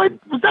Gordon. You know what?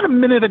 Was that a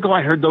minute ago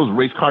I heard those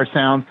race car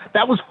sounds?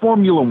 That was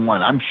Formula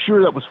One. I'm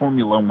sure that was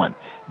Formula One.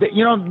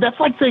 That's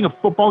like saying a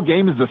football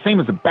game is the same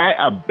as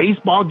a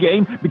baseball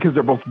game because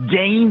they're both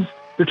games.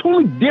 They're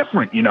totally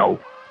different,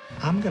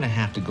 I'm going to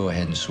have to go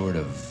ahead and sort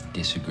of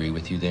disagree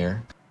with you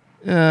there.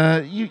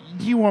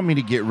 You want me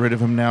to get rid of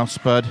him now,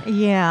 Spud?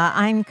 Yeah,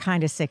 I'm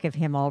kind of sick of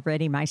him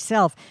already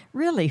myself.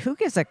 Really, who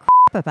gives a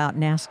crap about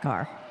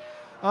NASCAR?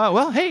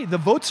 Well, hey, the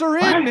votes are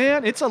in,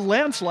 man. It's a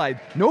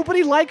landslide.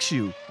 Nobody likes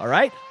you, all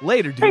right?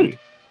 Later, dude. Hey,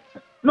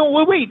 no,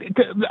 wait.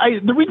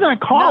 The reason I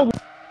called...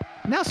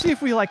 Now see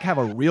if we, have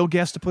a real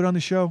guest to put on the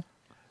show.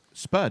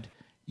 Spud,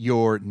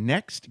 Your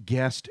next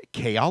guest,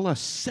 Keala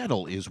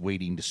Settle, is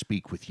waiting to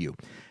speak with you.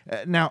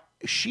 Now,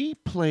 she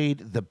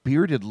played the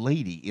bearded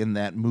lady in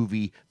that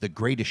movie, The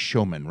Greatest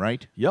Showman,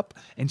 right? Yep.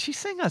 And she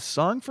sang a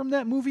song from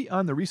that movie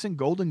on the recent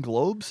Golden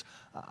Globes.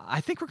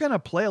 I think we're going to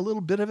play a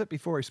little bit of it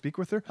before I speak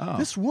with her. Oh.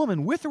 This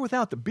woman, with or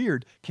without the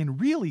beard, can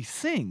really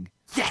sing.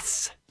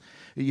 Yes!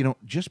 You know,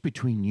 just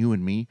between you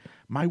and me,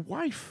 my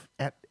wife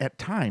at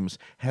times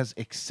has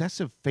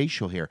excessive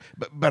facial hair,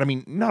 but I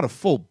mean, not a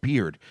full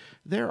beard.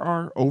 There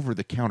are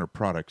over-the-counter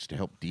products to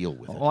help deal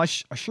with it. Oh, I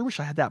sure wish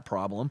I had that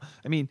problem.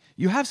 I mean,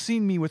 you have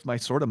seen me with my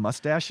sort of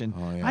mustache, and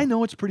I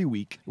know it's pretty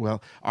weak.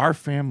 Well, our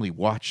family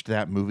watched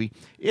that movie.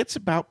 It's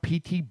about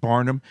P.T.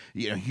 Barnum.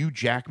 You know, Hugh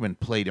Jackman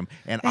played him,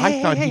 and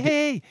I thought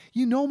Hey,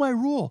 you know my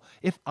rule.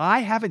 If I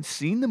haven't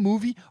seen the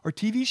movie or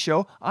TV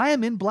show, I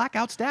am in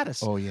blackout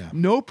status. Oh, yeah.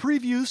 No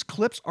previews,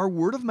 clips, or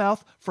word of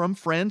mouth from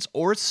friends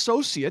or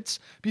associates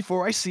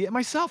before I see it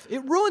myself.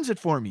 It ruins it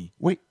for me.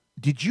 Wait,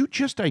 did you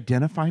just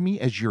identify me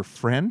as your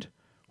friend?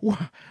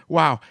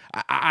 Wow,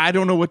 I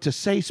don't know what to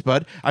say,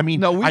 Spud. I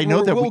mean, I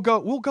know that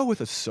we'll go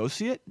with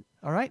associate.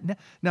 All right,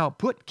 now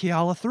put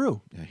Keala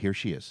through. Here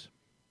she is.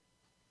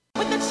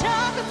 With the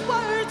sharpest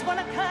words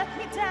wanna cut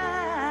me down.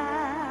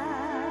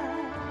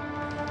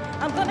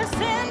 I'm gonna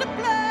send the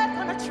blood,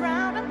 gonna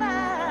drown them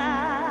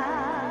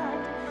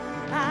out.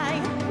 I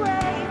am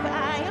brave,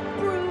 I am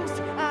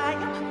bruised, I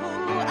am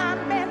who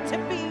I'm meant to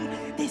be.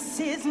 This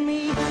is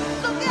me. Look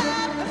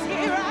out, 'cause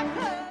here I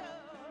come.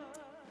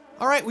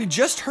 All right, we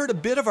just heard a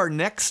bit of our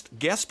next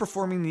guest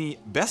performing the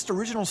Best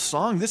Original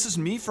Song. This is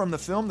me from the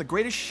film The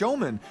Greatest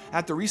Showman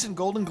at the recent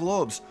Golden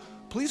Globes.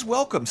 Please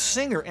welcome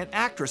singer and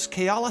actress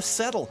Keala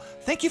Settle.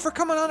 Thank you for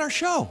coming on our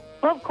show.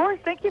 Well, of course.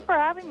 Thank you for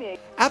having me.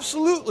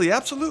 Absolutely,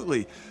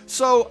 absolutely.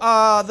 So,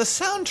 the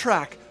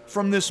soundtrack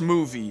from this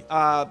movie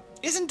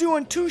isn't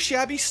doing too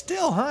shabby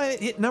still, huh? It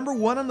hit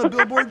 #1 on the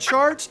Billboard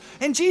charts.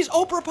 And geez,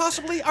 Oprah,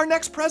 possibly our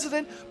next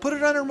president, put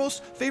it on her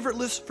most favorite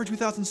list for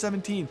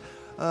 2017.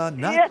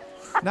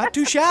 Not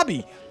too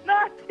shabby.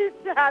 Not too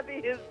shabby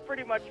is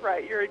pretty much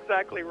right. You're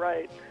exactly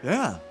right.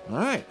 Yeah, all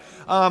right.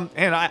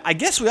 And I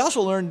guess we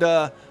also learned,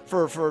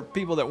 for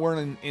people that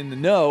weren't in the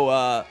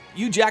know,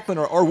 Hugh Jackman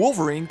or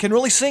Wolverine can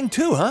really sing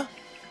too, huh?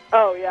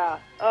 Oh, yeah.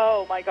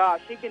 Oh, my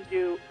gosh. He can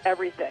do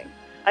everything.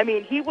 I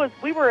mean,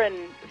 we were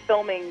in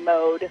filming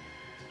mode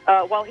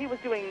while he was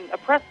doing a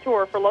press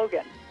tour for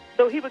Logan.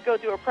 So he would go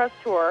do a press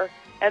tour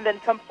and then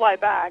come fly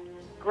back,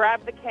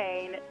 grab the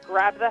cane,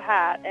 grab the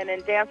hat, and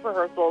in dance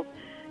rehearsals,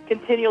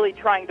 continually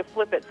trying to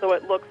flip it so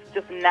it looks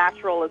just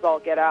natural as all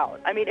get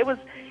out. I mean,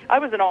 I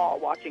was in awe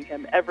watching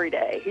him every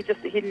day.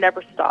 He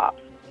never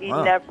stops. He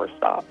never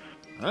stops.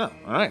 Oh,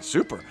 all right,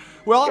 super.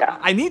 Well, yeah.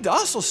 I need to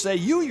also say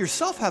you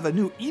yourself have a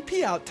new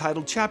EP out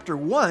titled Chapter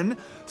 1,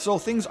 so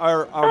things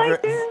are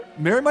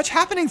very much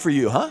happening for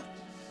you, huh?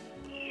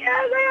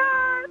 Yeah, they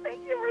are.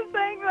 Thank you for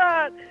saying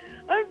that.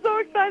 I'm so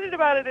excited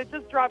about it. It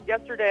just dropped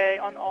yesterday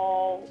on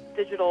all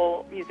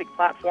digital music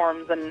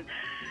platforms, and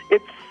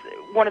it's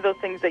one of those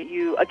things that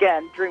you,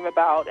 again, dream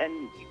about, and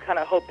you kind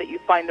of hope that you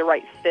find the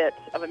right fit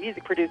of a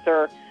music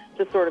producer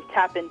to sort of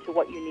tap into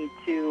what you need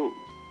to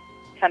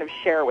kind of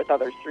share with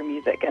others through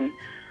music. And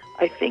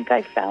I think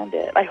I found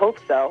it. I hope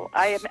so.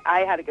 I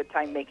had a good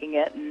time making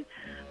it, and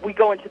we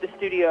go into the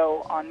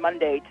studio on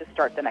Monday to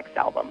start the next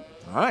album.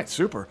 All right,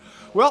 super.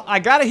 Well, I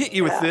got to hit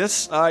you with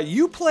this.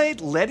 You played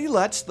Letty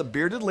Lutz, the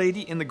bearded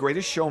lady in The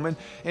Greatest Showman,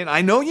 and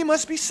I know you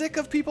must be sick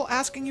of people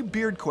asking you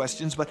beard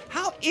questions, but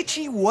how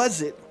itchy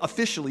was it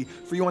officially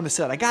for you on the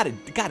set? I got to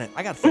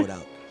throw it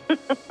out.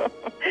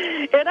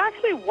 It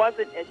actually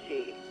wasn't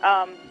itchy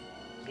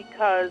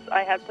because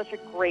I had such a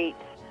great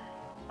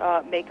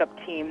makeup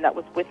team that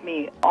was with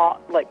me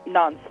like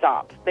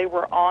nonstop. They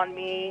were on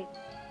me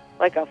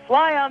like a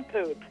fly on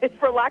poop,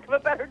 for lack of a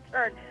better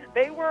term.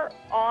 They were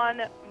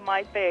on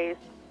my face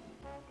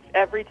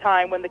every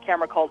time when the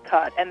camera called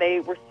cut, and they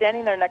were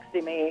standing there next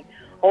to me,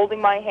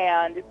 holding my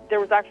hand. There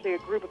was actually a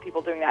group of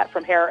people doing that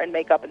from hair and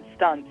makeup and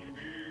stunts,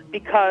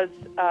 because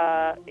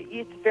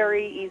it's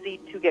very easy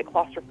to get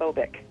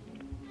claustrophobic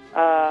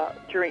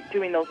during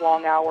doing those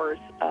long hours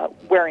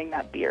wearing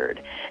that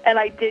beard. And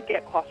I did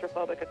get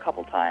claustrophobic a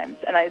couple times,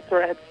 and I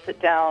sort of had to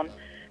sit down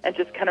and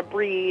just kind of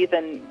breathe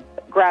and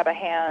grab a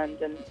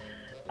hand and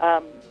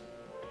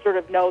sort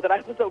of know that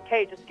I was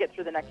okay, just get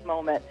through the next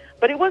moment.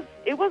 But it was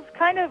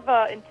kind of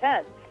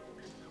intense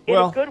in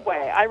a good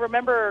way. I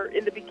remember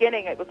in the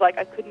beginning it was like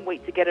I couldn't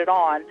wait to get it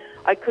on.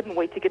 I couldn't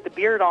wait to get the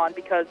beard on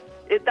because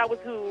that was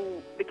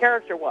who the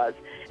character was.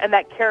 And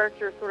that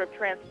character sort of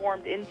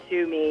transformed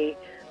into me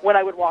when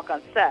I would walk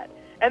on set.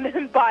 And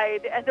then by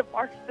the end of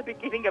March, the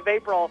beginning of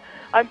April,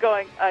 I'm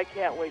going, I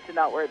can't wait to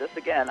not wear this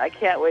again. I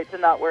can't wait to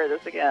not wear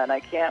this again. I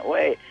can't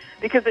wait.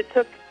 Because it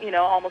took,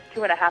 almost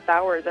 2.5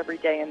 hours every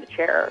day in the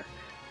chair.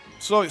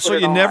 So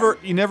you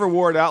never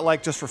wore it out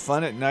like just for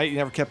fun at night? You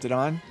never kept it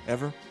on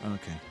ever?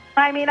 Okay.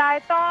 I mean, I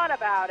thought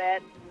about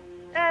it,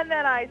 and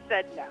then I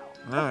said no.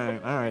 All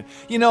right.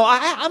 You know,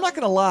 I'm not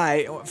gonna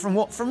lie.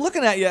 From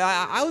looking at you,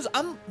 I was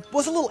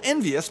a little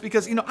envious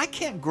because I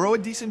can't grow a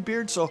decent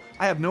beard, so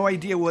I have no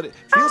idea what it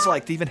feels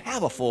like to even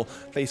have a full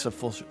face of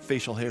full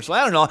facial hair. So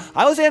I don't know.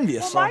 I was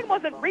envious. Well, mine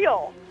wasn't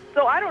real,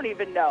 so I don't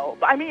even know.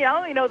 I mean, I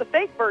only know the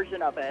fake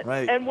version of it.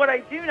 Right. And what I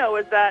do know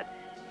is that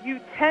you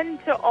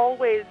tend to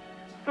always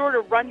sort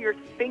of run your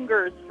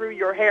fingers through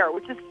your hair,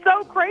 which is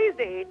so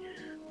crazy.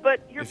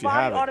 But your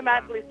body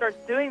automatically starts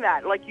doing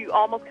that. Like you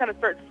almost kind of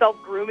start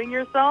self-grooming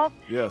yourself.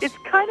 Yes. It's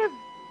kind of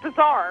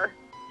bizarre.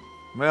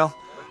 Well,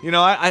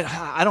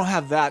 I don't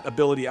have that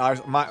ability.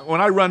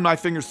 When I run my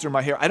fingers through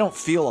my hair, I don't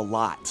feel a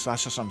lot. So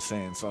that's just what I'm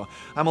saying. So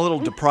I'm a little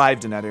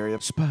deprived in that area.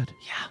 Spud.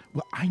 Yeah.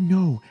 Well, I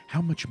know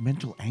how much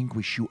mental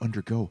anguish you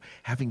undergo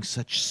having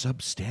such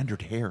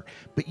substandard hair,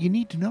 but you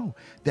need to know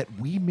that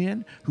we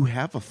men who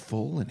have a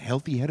full and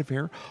healthy head of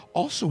hair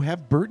also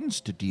have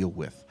burdens to deal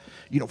with.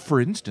 For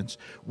instance,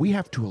 we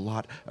have to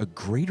allot a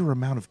greater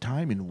amount of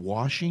time in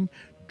washing,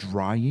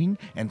 drying,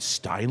 and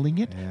styling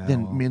it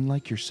than men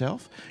like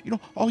yourself.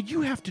 All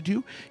you have to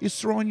do is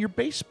throw on your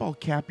baseball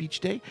cap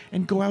each day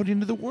and go out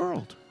into the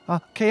world.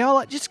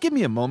 Kayala, just give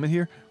me a moment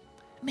here.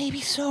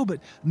 Maybe so, but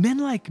men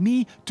like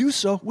me do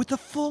so with the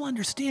full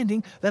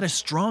understanding that a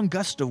strong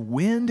gust of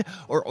wind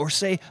or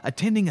say,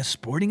 attending a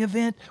sporting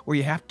event where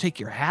you have to take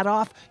your hat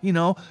off,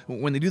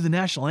 when they do the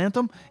national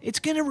anthem, it's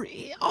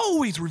it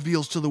always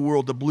reveals to the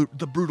world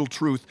the brutal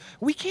truth.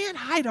 We can't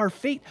hide our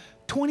fate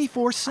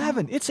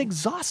 24/7. It's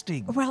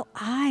exhausting. Well,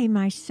 I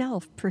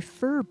myself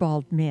prefer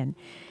bald men.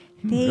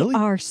 They Really?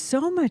 are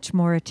so much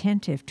more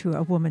attentive to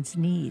a woman's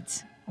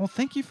needs. Well,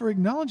 thank you for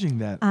acknowledging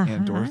that,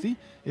 Aunt Dorothy.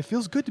 It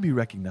feels good to be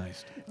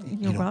recognized.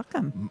 You're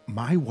welcome.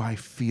 My wife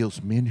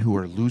feels men who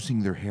are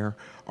losing their hair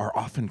are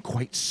often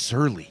quite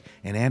surly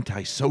and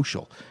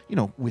antisocial,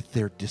 with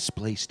their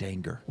displaced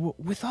anger. Well,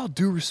 with all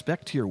due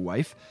respect to your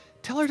wife,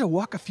 tell her to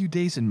walk a few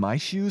days in my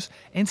shoes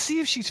and see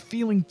if she's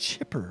feeling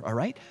chipper, all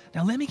right?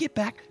 Now let me get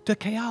back to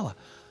Kayala.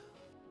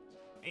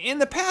 In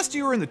the past,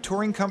 you were in the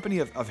touring company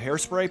of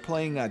Hairspray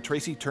playing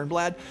Tracy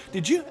Turnblad.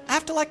 Did you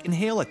have to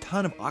inhale a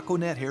ton of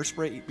Aquanet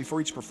hairspray before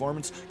each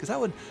performance? Because that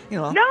would,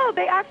 No,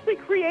 they actually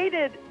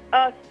created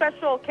a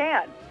special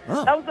can.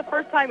 Oh. That was the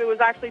first time it was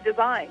actually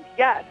designed.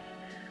 Yes,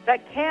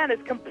 that can is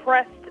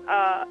compressed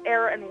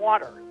air and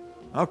water.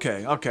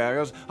 Okay. I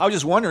was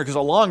just wondering because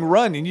a long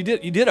run and you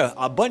did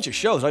a bunch of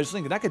shows. I was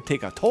thinking that could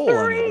take a toll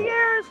on you. 3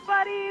 years,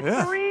 buddy.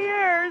 Yeah. 3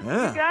 years.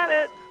 Yeah. You got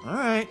it. All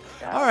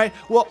right.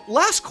 Well,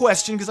 last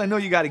question because I know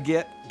you got to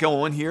get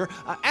going here.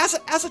 As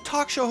a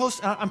talk show host,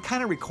 I'm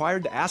kind of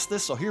required to ask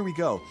this, so here we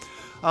go.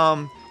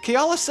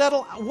 Kayala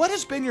Settle, what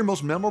has been your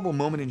most memorable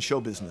moment in show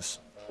business?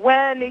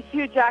 When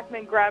Hugh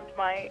Jackman grabbed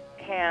my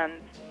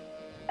hands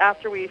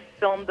after we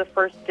filmed the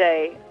first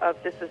day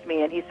of This Is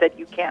Me, and he said,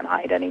 "You can't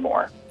hide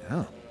anymore."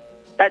 Oh.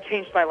 That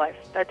changed my life.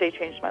 That day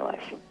changed my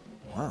life.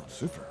 Wow,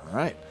 super. All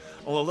right.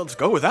 Well, let's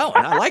go with that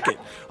one. I like it.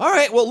 All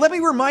right. Well, let me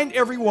remind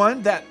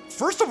everyone that,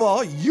 first of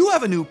all, you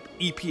have a new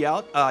EP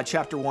out,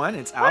 Chapter 1.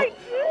 It's out. I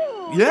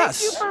do.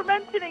 Yes. Thank you for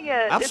mentioning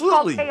it.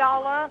 Absolutely. It's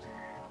called Kayala,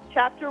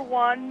 Chapter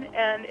 1,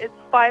 and it's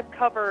 5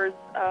 covers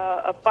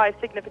of 5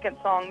 significant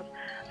songs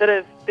that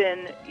have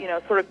been,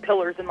 sort of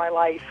pillars in my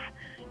life.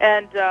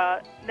 And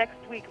next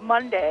week,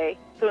 Monday,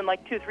 so in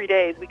 2-3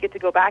 days, we get to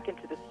go back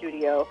into the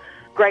studio,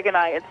 Greg and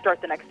I, and start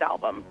the next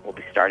album. We'll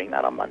be starting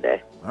that on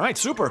Monday. All right,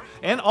 super.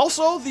 And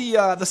also the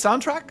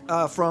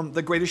soundtrack from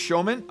The Greatest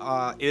Showman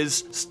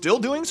is still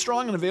doing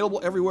strong and available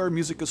everywhere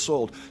music is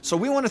sold. So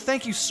we want to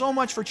thank you so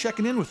much for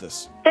checking in with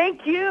us.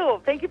 Thank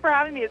you. Thank you for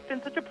having me. It's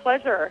been such a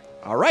pleasure.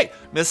 All right,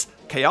 Miss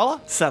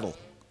Kayala Settle.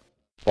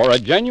 For a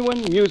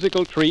genuine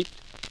musical treat,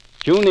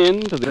 tune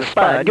in to the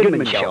Spud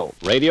Goodman Show,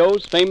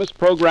 radio's famous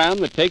program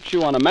that takes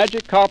you on a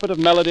magic carpet of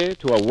melody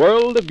to a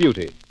world of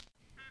beauty.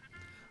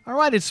 All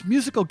right, it's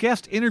musical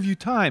guest interview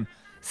time.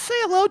 Say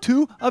hello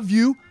to A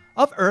View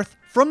of Earth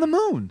from the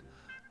Moon.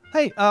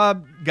 Hey,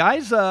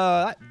 guys,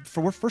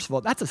 first of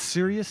all, that's a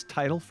serious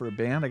title for a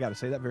band. I got to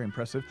say that, very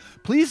impressive.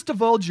 Please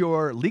divulge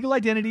your legal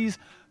identities,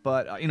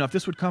 but, if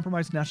this would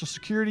compromise national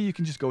security, you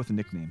can just go with a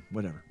nickname,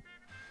 whatever.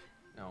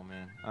 Oh,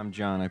 man. I'm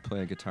John. I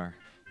play guitar.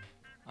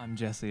 I'm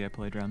Jesse. I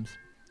play drums.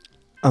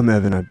 I'm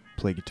Evan. I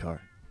play guitar.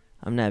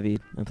 I'm Naveed.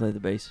 I play the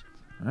bass.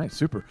 All right,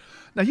 super.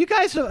 Now, you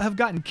guys have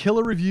gotten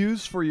killer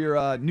reviews for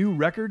your new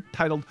record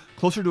titled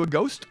Closer to a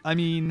Ghost. I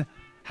mean,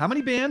 how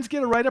many bands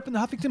get a write-up in the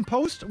Huffington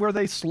Post where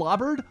they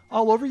slobbered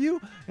all over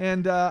you?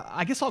 And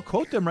I guess I'll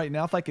quote them right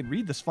now if I could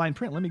read this fine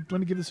print. Let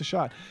me give this a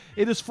shot.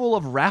 It is full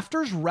of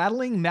rafters,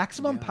 rattling,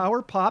 maximum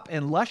power pop,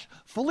 and lush,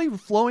 fully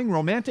flowing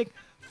romantic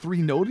three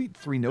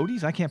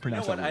noties? I can't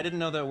pronounce that word. I didn't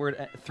know that word.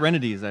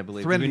 Threnodies, I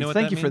believe. Threnodies.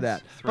 Thank you for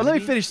that. But let me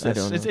finish this.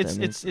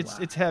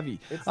 It's heavy.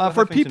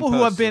 For people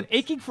who have been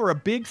aching for a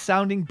big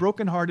sounding,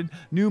 broken-hearted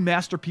new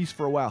masterpiece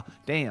for a while.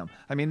 Damn.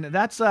 I mean,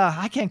 that's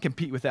I can't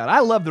compete with that.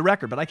 I love the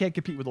record, but I can't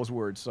compete with those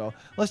words. So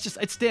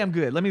it's damn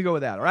good. Let me go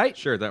with that. All right.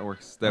 Sure, that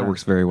works. That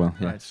works very well.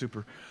 Yeah. All right,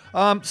 super.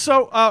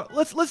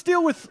 Let's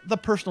deal with the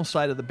personal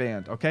side of the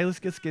band. Okay, let's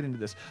get into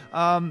this.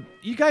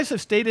 You guys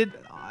have stated,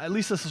 at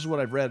least this is what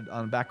I've read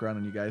on background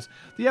on you guys,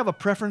 that you have a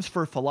preference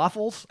for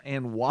falafels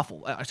and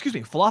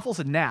falafels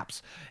and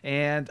naps.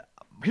 And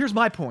here's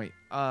my point.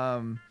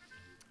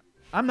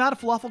 I'm not a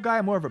falafel guy.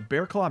 I'm more of a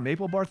bear claw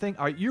maple bar thing.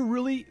 Are you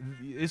really?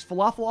 Is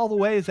falafel all the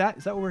way? Is that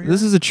what we're hearing?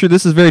 This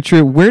is very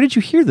true. Where did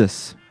you hear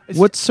this?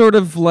 What sort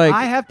of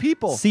I have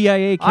people.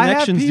 CIA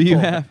connections do you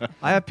have?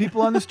 I have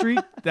people on the street.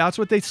 That's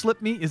what they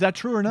slip me. Is that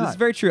true or not? This is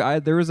very true.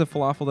 There was a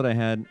falafel that I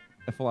had,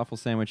 a falafel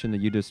sandwich in the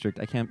U District.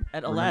 I can't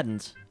at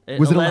Aladdin's.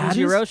 Was it Aladdin's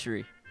Aladdin's?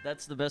 Grocery.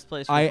 That's the best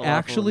place for I falafel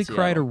actually in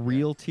cried a Seattle.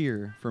 real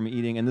tear from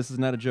eating, and this is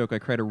not a joke. I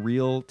cried a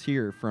real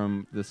tear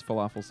from this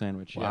falafel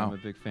sandwich. Yeah, Wow. I'm a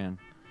big fan.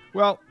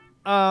 Well,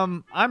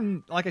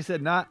 I'm like I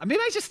said, not. Maybe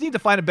I just need to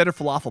find a better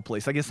falafel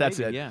place. I guess that's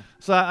Maybe, it. yeah.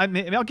 So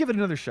I'll give it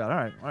another shot. All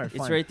right. It's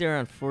fine. right there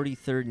on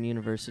 43rd and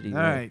University. All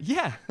Road. right.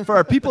 Yeah. For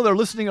our people that are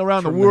listening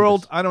around the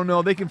world, I don't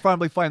know. They can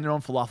probably find their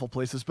own falafel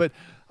places. But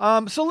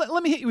so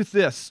let me hit you with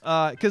this,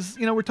 because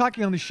we're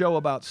talking on the show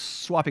about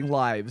swapping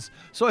lives.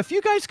 So if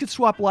you guys could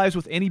swap lives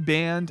with any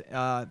band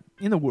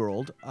in the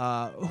world,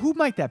 who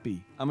might that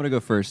be? I'm gonna go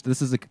first.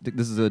 This is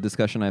a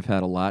discussion I've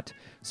had a lot.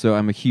 So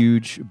I'm a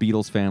huge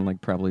Beatles fan, like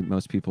probably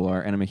most people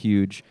are, and I'm a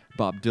huge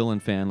Bob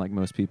Dylan fan, like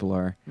most people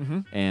are.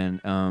 Mhm.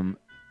 And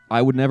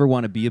I would never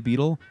want to be a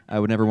Beatle. I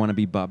would never want to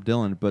be Bob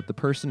Dylan. But the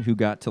person who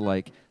got to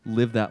like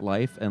live that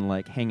life and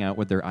like hang out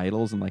with their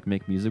idols and like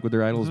make music with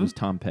their idols Mhm. was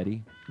Tom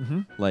Petty.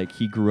 Mhm. Like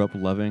he grew up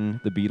loving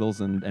the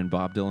Beatles and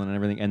Bob Dylan and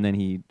everything, and then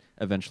he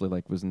eventually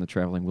like was in the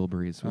Traveling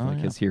Wilburys with Oh, like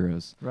yeah. his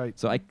heroes. Right.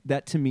 So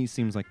that to me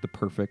seems like the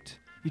perfect.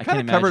 You I kind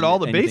can't of covered imagine all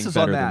the anything bases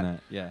on better than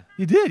that. Yeah.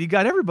 You did. You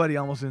got everybody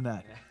almost in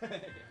that.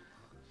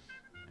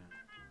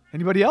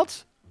 Anybody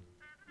else?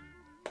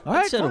 All I'd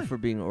right, settle fine. for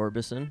being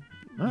Orbison.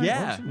 All right,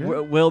 Yeah. Orbison, yeah.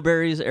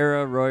 Wilburys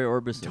era Roy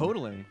Orbison.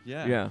 Totally,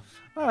 yeah. Yeah.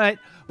 All right.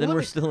 Then Well,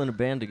 we're let me- still in a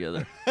band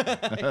together.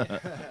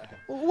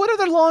 What are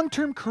the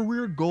long-term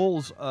career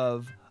goals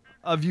of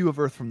you of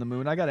Earth from the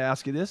Moon? I got to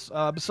ask you this.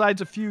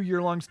 Besides a few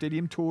year-long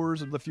stadium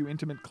tours and a few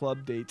intimate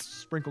club dates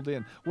sprinkled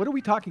in, what are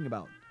we talking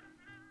about?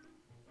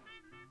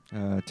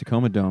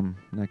 Tacoma Dome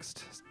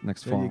next There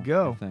fall. you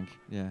go. I think.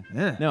 Yeah.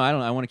 Yeah. No, I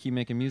don't. I want to keep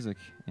making music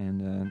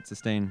and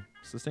sustain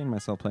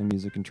myself playing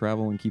music and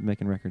travel and keep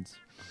making records.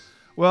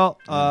 Well,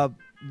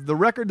 the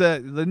record,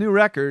 the new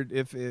record,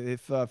 if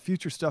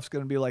future stuff's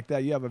going to be like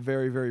that, you have a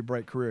very, very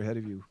bright career ahead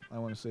of you. I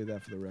want to say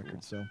that for the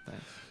record.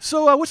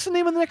 So what's the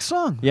name of the next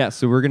song? Yeah.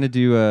 So we're gonna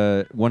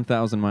do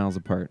 1,000 Miles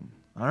Apart.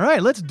 All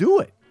right, let's do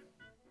it.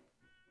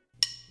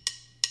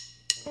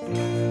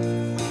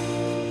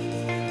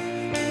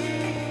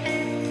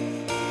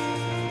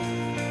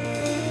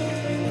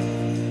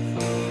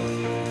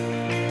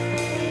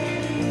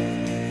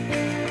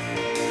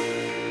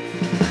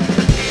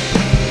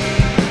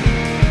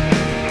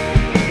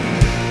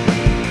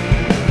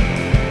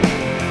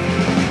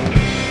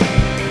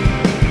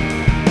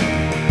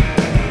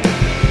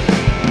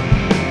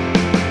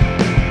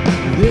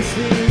 This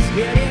is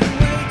getting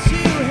way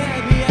too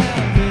heavy.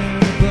 I've been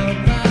above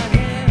my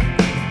head.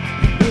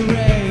 The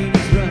rain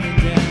is running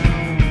down.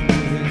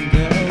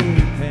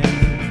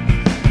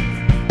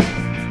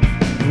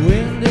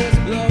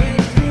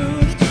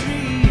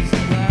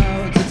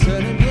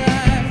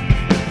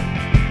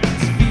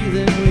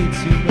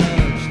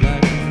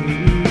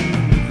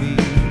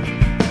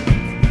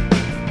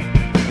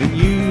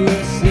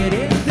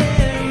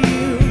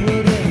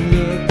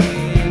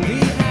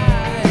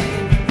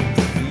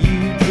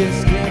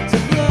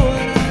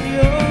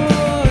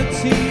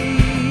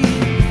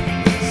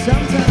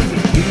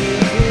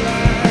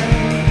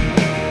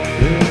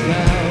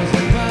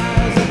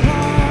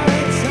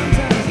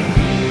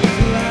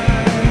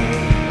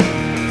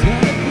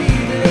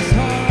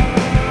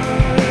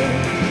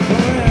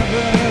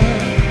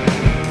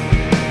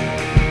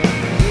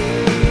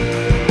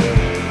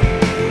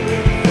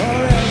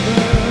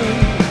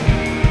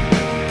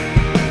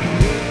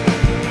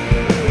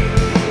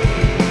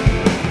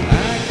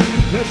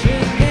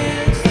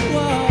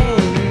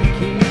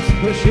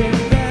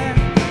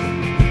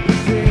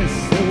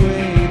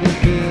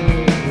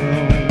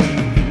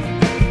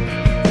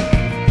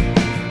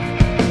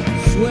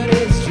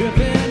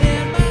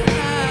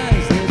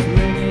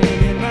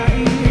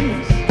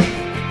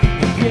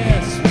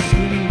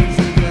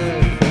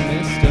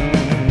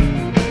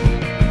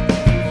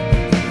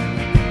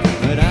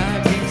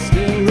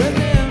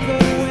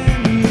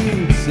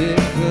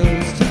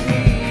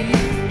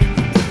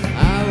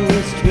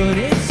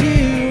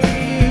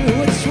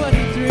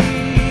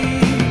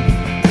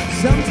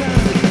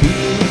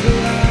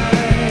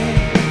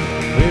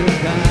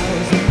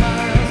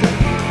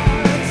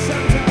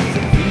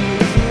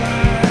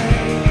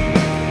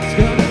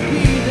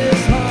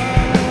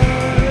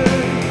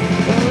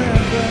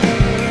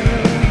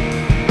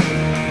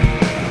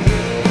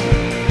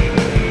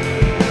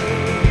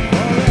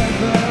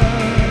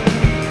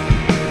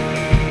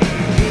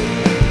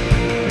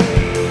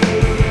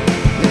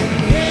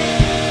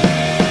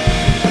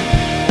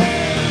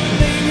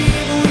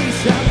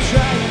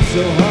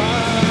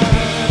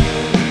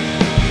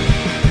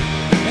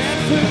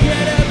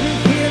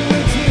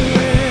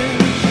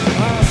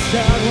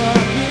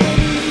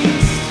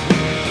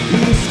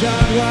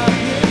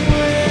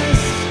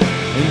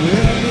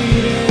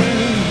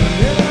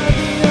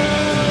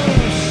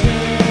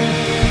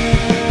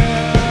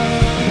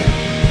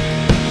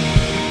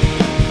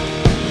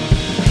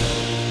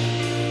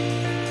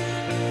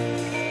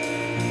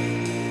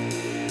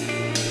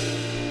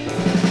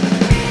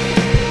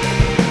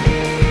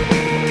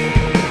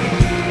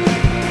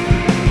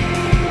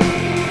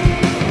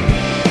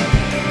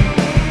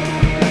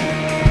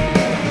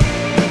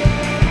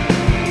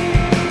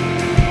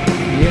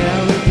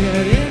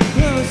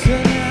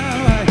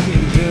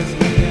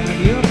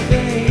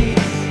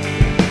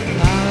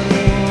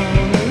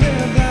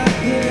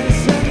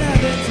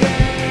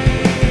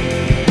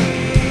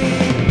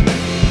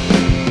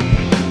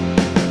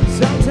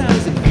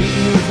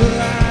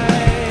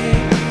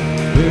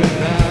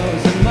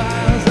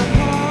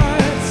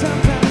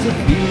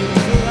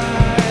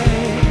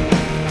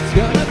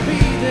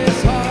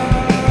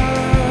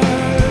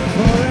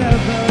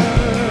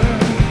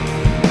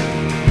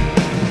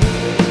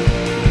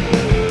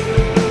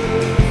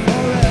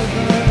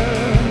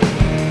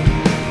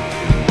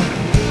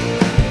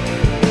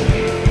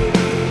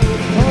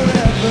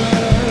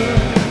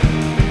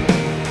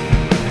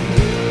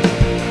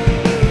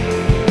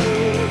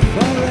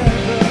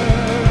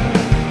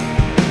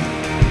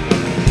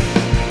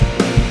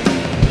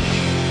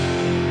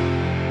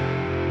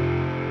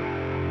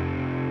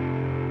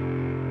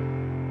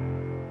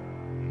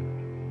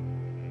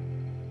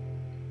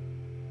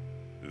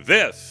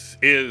 This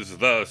is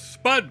the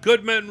Spud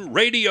Goodman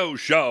Radio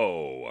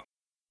Show.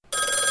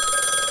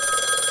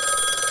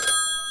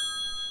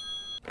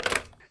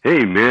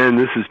 Hey man,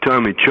 this is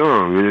Tommy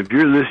Chong, and if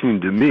you're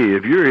listening to me,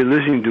 if you're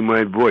listening to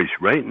my voice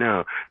right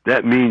now,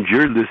 that means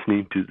you're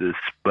listening to the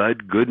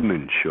Spud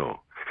Goodman Show,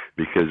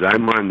 because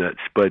I'm on that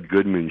Spud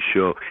Goodman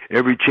Show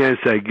every chance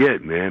I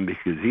get, man,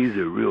 because he's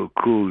a real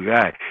cool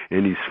guy,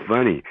 and he's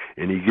funny,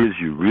 and he gives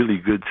you really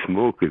good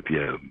smoke if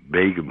you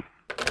beg him.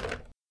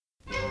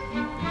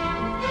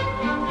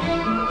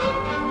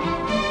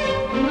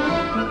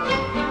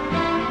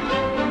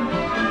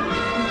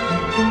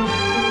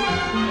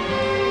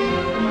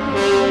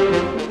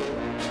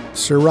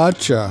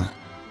 Sriracha.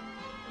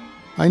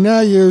 I now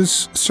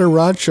use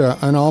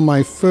sriracha on all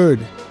my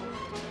food.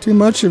 Too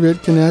much of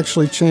it can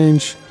actually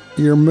change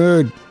your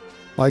mood.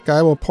 Like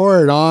I will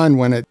pour it on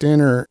when at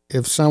dinner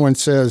if someone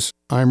says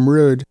I'm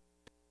rude.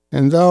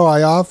 And though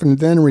I often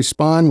then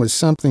respond with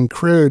something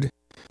crude,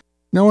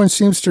 no one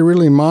seems to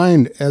really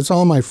mind, as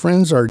all my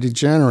friends are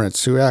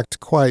degenerates who act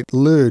quite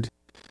lewd.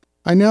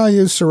 I now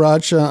use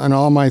sriracha on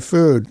all my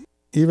food,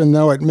 even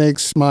though it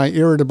makes my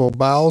irritable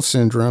bowel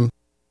syndrome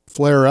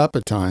flare up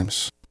at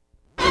times.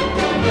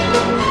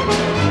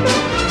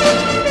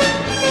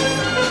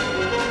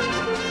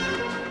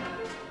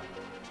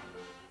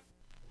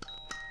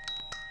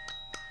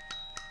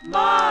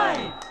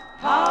 My,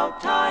 how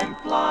time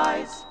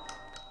flies.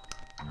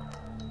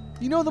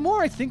 You know, the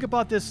more I think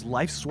about this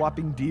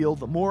life-swapping deal,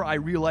 the more I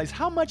realize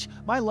how much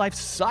my life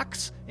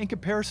sucks in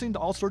comparison to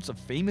all sorts of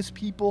famous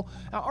people,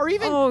 or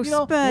even,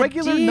 Spud,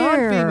 regular dear.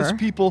 non-famous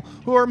people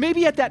who are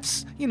maybe at that,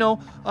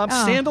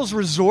 Sandals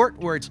Resort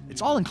where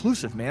it's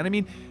all-inclusive, man. I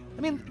mean,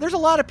 there's a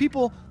lot of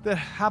people that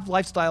have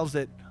lifestyles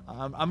that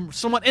I'm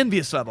somewhat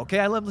envious of,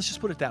 okay? Let's just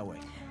put it that way.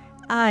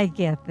 I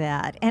get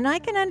that. And I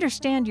can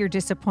understand your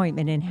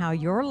disappointment in how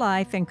your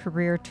life and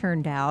career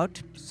turned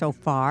out so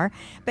far,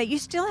 but you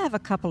still have a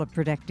couple of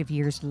productive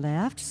years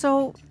left.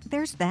 So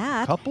there's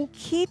that. Couple?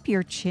 Keep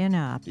your chin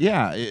up.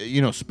 Yeah,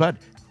 Spud,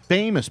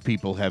 famous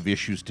people have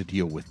issues to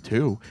deal with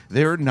too.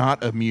 They're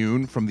not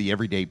immune from the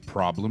everyday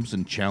problems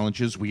and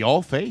challenges we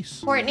all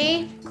face.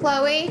 Courtney,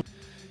 Chloe.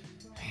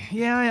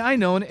 Yeah, I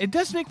know, and it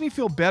does make me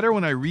feel better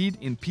when I read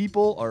in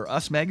People or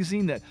Us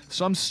magazine that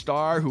some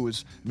star who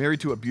was married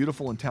to a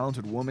beautiful and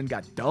talented woman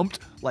got dumped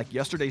like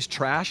yesterday's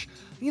trash.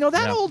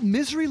 That old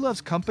misery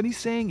loves company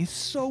saying is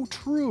so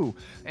true,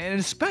 and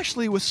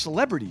especially with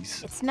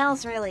celebrities. It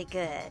smells really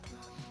good.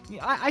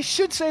 I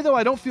should say, though,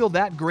 I don't feel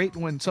that great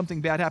when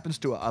something bad happens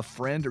to a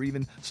friend or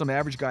even some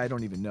average guy I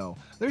don't even know.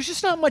 There's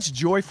just not much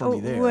joy for me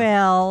there.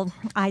 Well,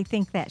 I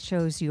think that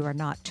shows you are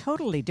not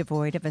totally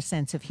devoid of a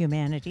sense of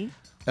humanity.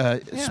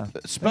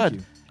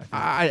 Spud,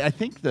 I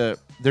think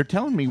they're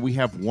telling me we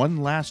have one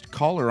last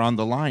caller on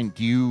the line.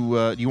 Do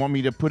you want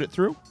me to put it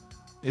through?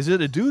 Is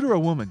it a dude or a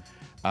woman?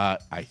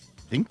 I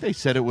think they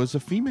said it was a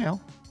female.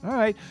 All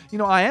right.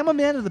 I am a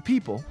man of the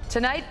people.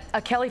 Tonight,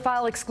 a Kelly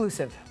File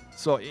exclusive.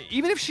 So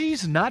even if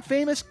she's not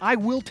famous, I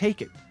will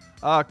take it.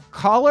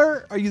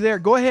 Caller, are you there?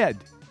 Go ahead.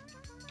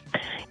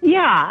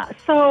 Yeah,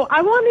 so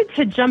I wanted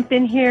to jump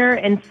in here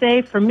and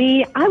say, for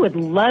me, I would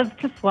love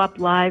to swap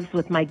lives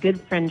with my good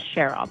friend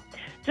Cheryl,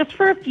 just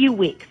for a few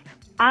weeks.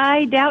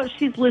 I doubt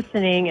she's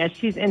listening as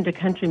she's into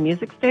country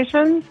music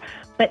stations,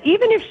 but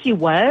even if she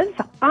was,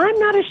 I'm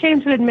not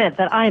ashamed to admit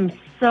that I am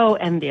so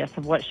envious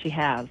of what she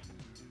has.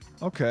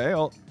 Okay,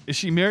 well, is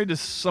she married to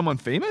someone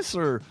famous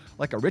or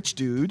like a rich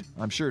dude?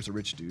 I'm sure it's a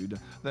rich dude.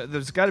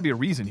 There's got to be a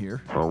reason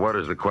here. Well, what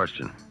is the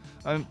question?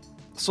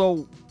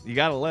 So you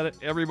got to let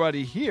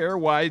everybody hear.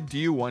 Why do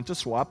you want to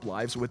swap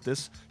lives with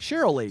this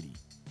Cheryl lady?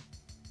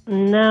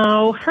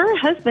 No, her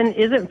husband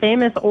isn't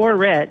famous or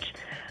rich.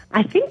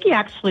 I think he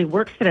actually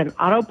works at an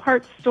auto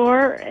parts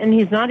store, and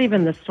he's not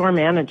even the store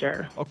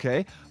manager.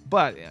 Okay,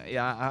 but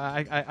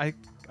yeah,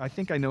 I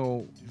think I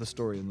know the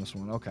story in this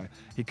one. Okay,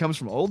 he comes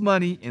from old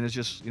money and is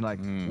just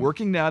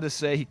working now to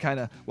say he kind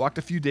of walked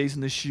a few days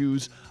in the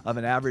shoes of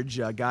an average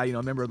guy.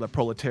 A member of the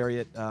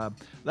proletariat.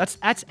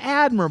 That's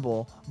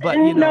admirable, but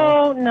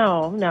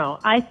No.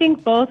 I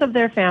think both of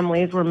their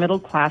families were middle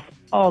class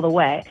all the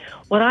way.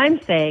 What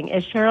I'm saying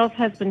is Cheryl's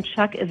husband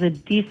Chuck is a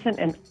decent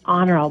and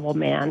honorable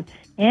man,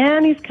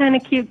 and he's kind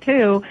of cute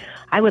too.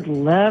 I would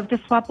love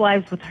to swap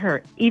lives with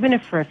her, even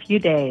if for a few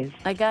days.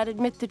 I gotta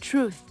admit the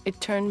truth.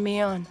 It turned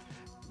me on.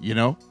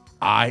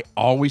 I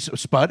always,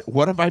 Spud,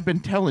 what have I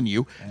been telling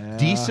you?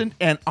 Decent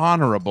and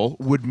honorable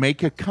would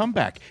make a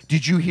comeback.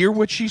 Did you hear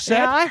what she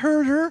said? Yeah, I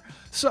heard her.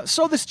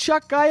 So this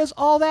Chuck guy is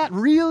all that?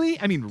 Really?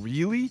 I mean,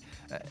 really?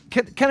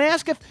 Can I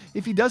ask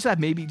if he does have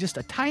maybe just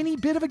a tiny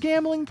bit of a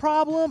gambling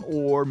problem,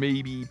 or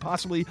maybe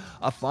possibly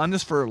a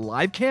fondness for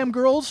live cam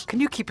girls? Can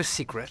you keep a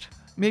secret?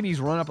 Maybe he's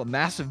run up a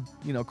massive,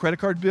 credit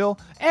card bill.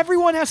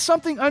 Everyone has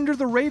something under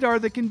the radar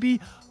that can be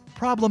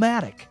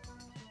problematic.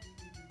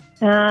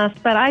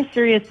 But I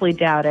seriously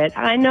doubt it.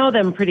 I know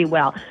them pretty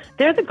well.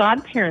 They're the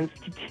godparents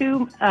to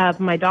two of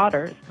my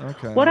daughters.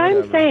 Okay. What I'm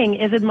whatever. saying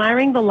is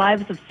admiring the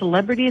lives of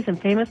celebrities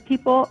and famous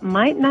people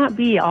might not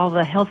be all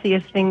the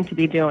healthiest thing to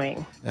be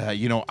doing.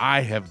 I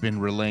have been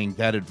relaying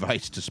that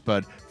advice to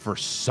Spud for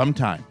some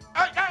time.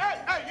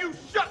 Hey, you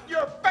shut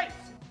your face!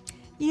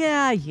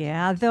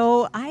 Yeah,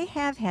 though I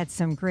have had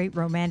some great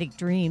romantic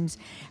dreams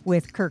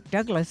with Kirk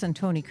Douglas and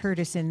Tony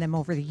Curtis in them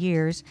over the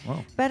years.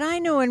 Wow. But I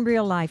know in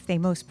real life they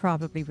most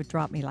probably would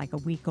drop me like a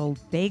week-old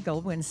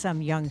bagel when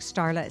some young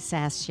starlet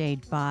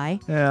sashayed by.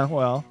 Yeah,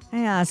 well.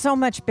 Yeah, so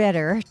much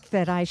better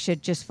that I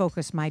should just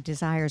focus my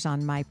desires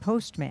on my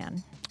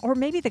postman. Or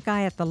maybe the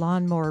guy at the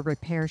lawnmower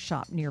repair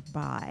shop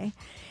nearby.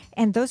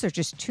 And those are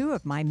just two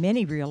of my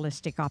many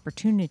realistic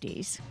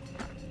opportunities.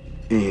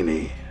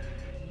 Eenie.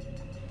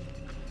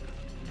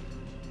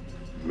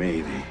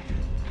 Meanie.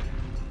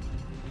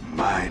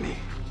 Miny.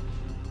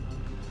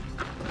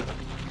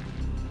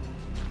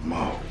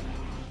 Mo.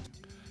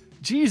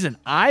 Geez, and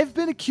I've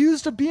been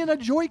accused of being a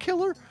joy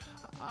killer?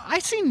 I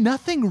see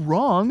nothing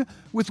wrong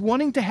with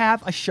wanting to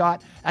have a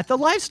shot at the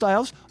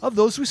lifestyles of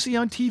those we see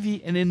on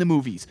TV and in the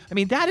movies. I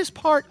mean, that is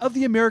part of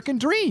the American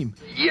dream.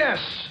 Yes!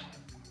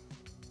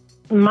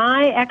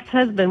 My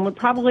ex-husband would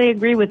probably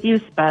agree with you,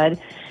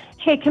 Spud.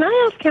 Hey, can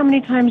I ask how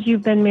many times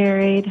you've been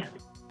married?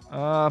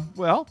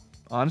 Well,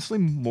 honestly,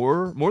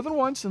 more than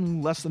once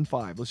and less than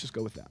 5. Let's just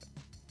go with that.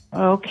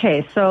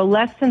 Okay, so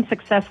less than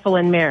successful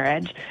in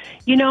marriage.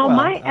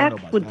 My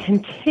ex would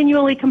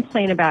continually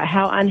complain about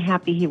how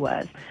unhappy he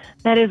was,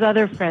 that his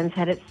other friends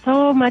had it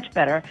so much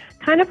better,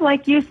 kind of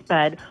like you,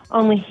 Spud,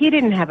 only he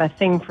didn't have a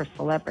thing for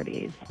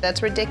celebrities.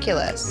 That's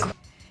ridiculous.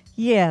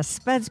 Yes,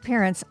 Spud's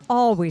parents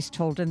always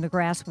told him the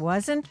grass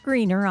wasn't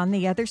greener on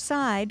the other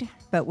side.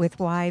 But with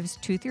wives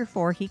 2 through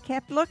 4, he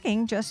kept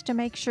looking just to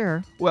make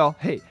sure. Well,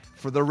 hey,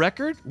 for the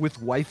record, with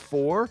wife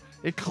 4,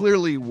 it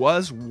clearly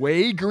was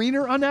way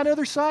greener on that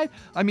other side.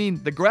 I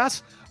mean, the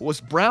grass was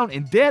brown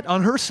and dead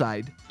on her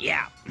side.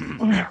 Yeah.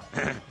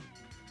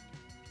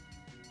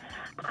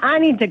 I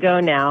need to go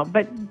now,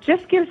 but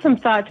just give some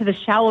thought to the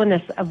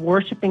shallowness of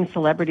worshiping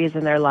celebrities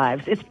in their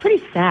lives. It's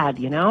pretty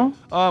sad,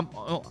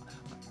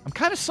 I'm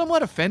kind of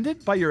somewhat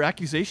offended by your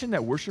accusation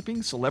that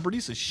worshiping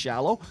celebrities is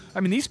shallow. I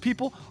mean, these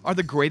people are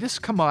the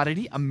greatest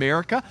commodity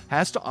America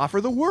has to offer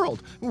the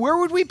world. Where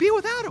would we be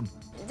without them?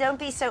 Don't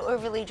be so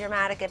overly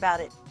dramatic about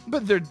it.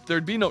 But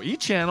there'd be no E!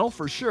 Channel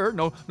for sure,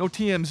 no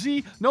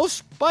TMZ, no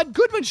Spud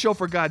Goodman show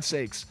for God's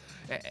sakes.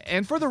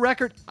 And for the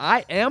record,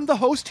 I am the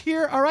host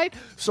here, all right?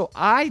 So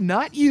I,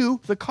 not you,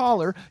 the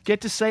caller,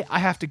 get to say I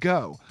have to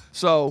go.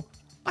 So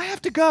I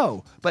have to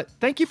go. But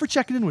thank you for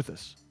checking in with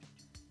us.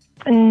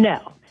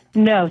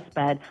 No,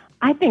 Spud.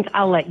 I think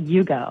I'll let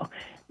you go.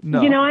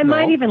 No, I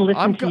might even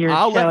listen to your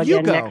show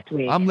again next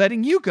week. I'm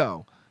letting you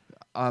go.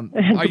 Are you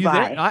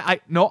Goodbye. there?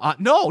 No.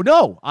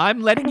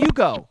 I'm letting you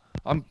go.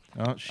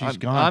 She's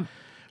gone.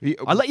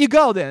 I'll let you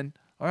go then.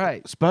 All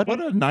right. Spud,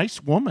 what a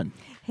nice woman.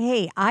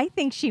 Hey, I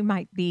think she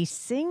might be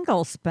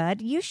single,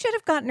 Spud. You should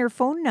have gotten her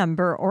phone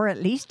number or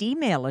at least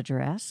email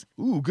address.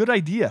 Ooh, good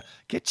idea.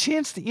 Get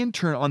Chance the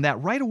intern on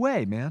that right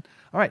away, man.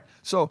 All right,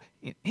 so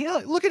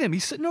look at him.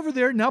 He's sitting over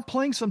there now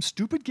playing some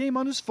stupid game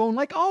on his phone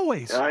like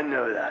always. I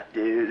know that,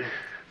 dude.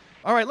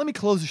 All right, let me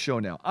close the show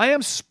now. I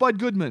am Spud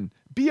Goodman.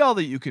 Be all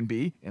that you can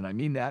be, and I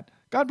mean that.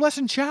 God bless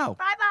and ciao.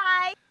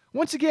 Bye-bye.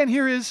 Once again,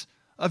 here is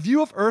A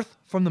View of Earth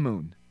from the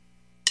Moon.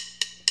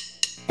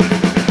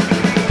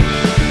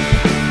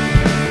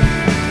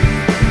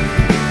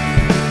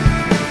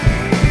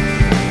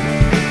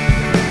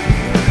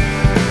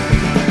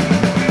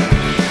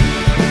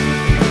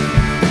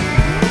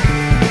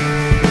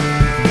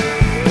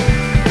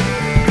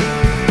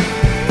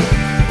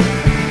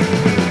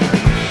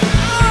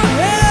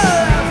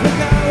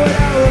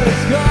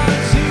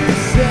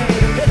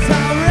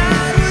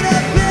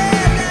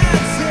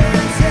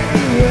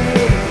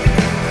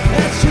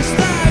 It's just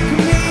like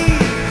me.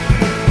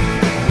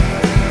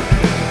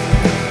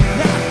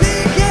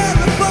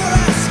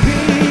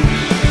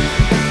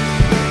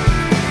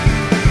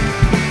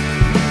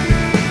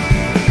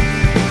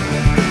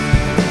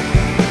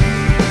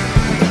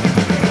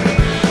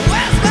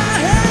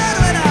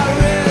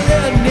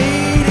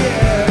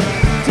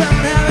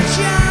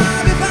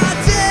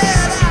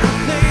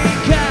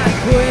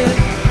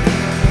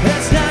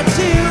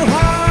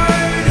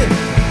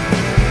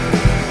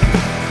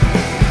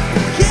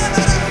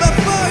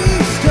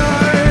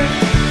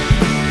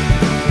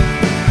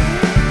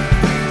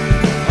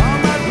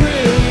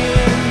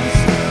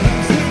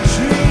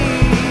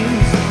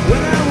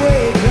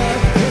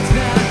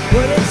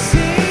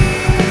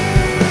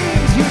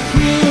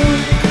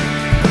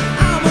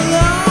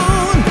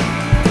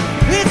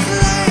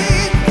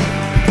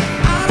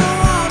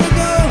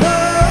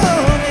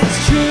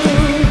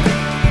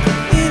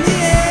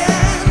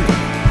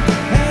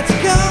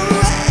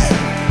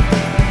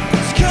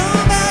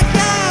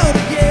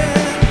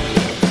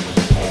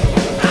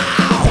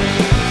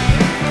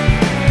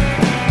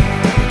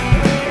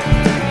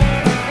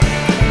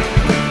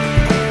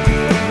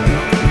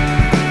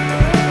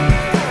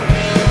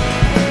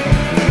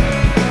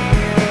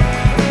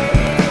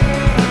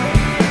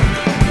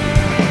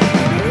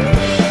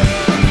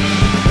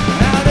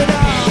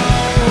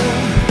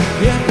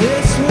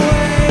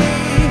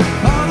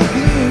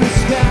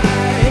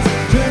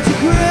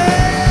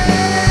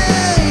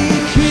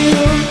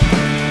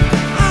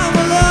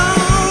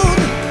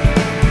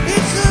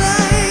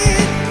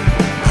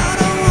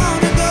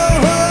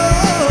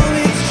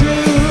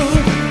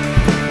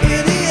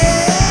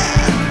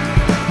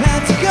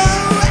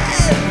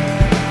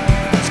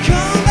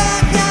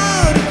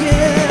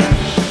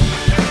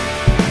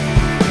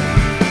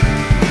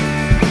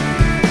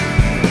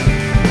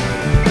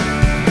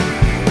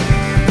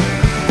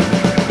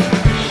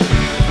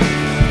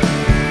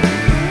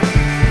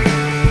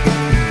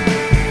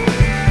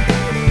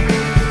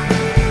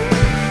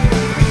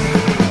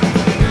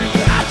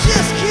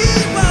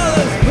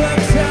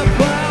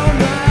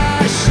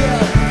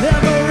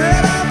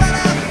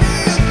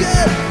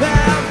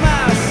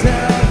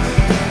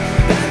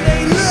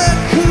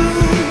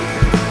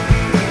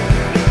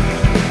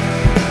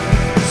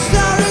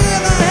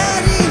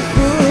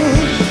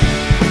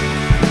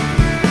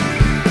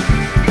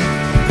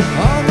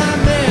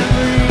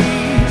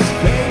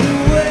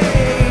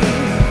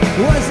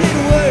 Was it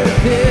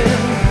worth it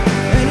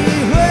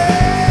anyway?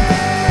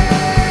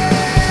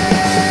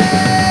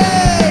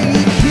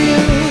 You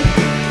killed,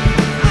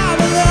 I'm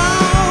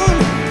alone.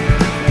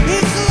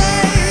 It's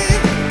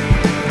late,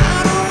 I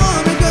don't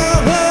wanna go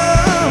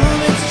home.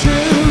 It's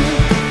true,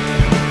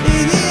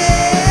 in the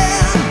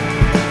end,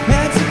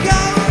 had to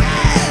go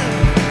in.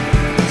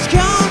 It's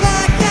come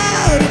back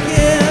out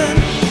again.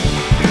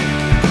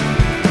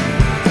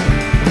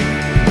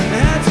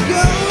 Had to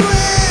go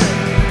in.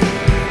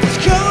 It's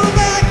come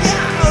back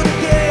out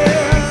again.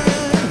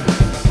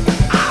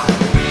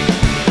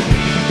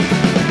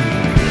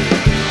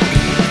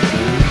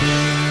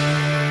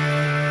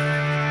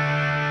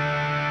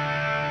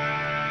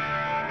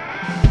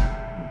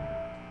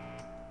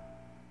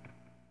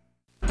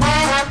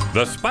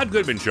 The Spud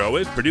Goodman Show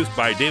is produced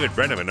by David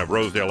Brenneman of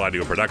Rosedale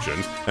Audio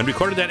Productions and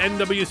recorded at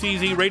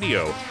NWCZ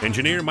Radio.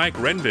 Engineer Mike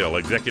Renville,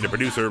 executive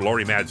producer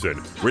Laurie Madsen.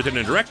 Written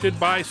and directed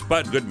by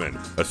Spud Goodman.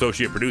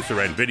 Associate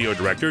producer and video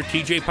director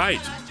TJ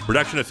Pites.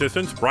 Production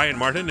assistants Brian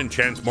Martin and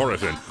Chance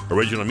Morrison.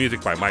 Original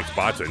music by Mike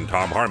Spots and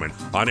Tom Harmon.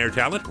 On-air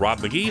talent Rob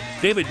McGee,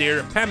 David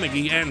Deere, Pam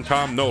McGee, and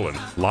Tom Nolan.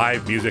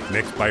 Live music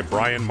mixed by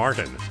Brian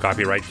Martin.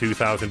 Copyright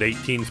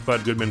 2018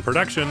 Spud Goodman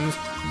Productions.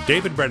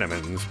 David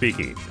Brenneman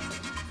speaking.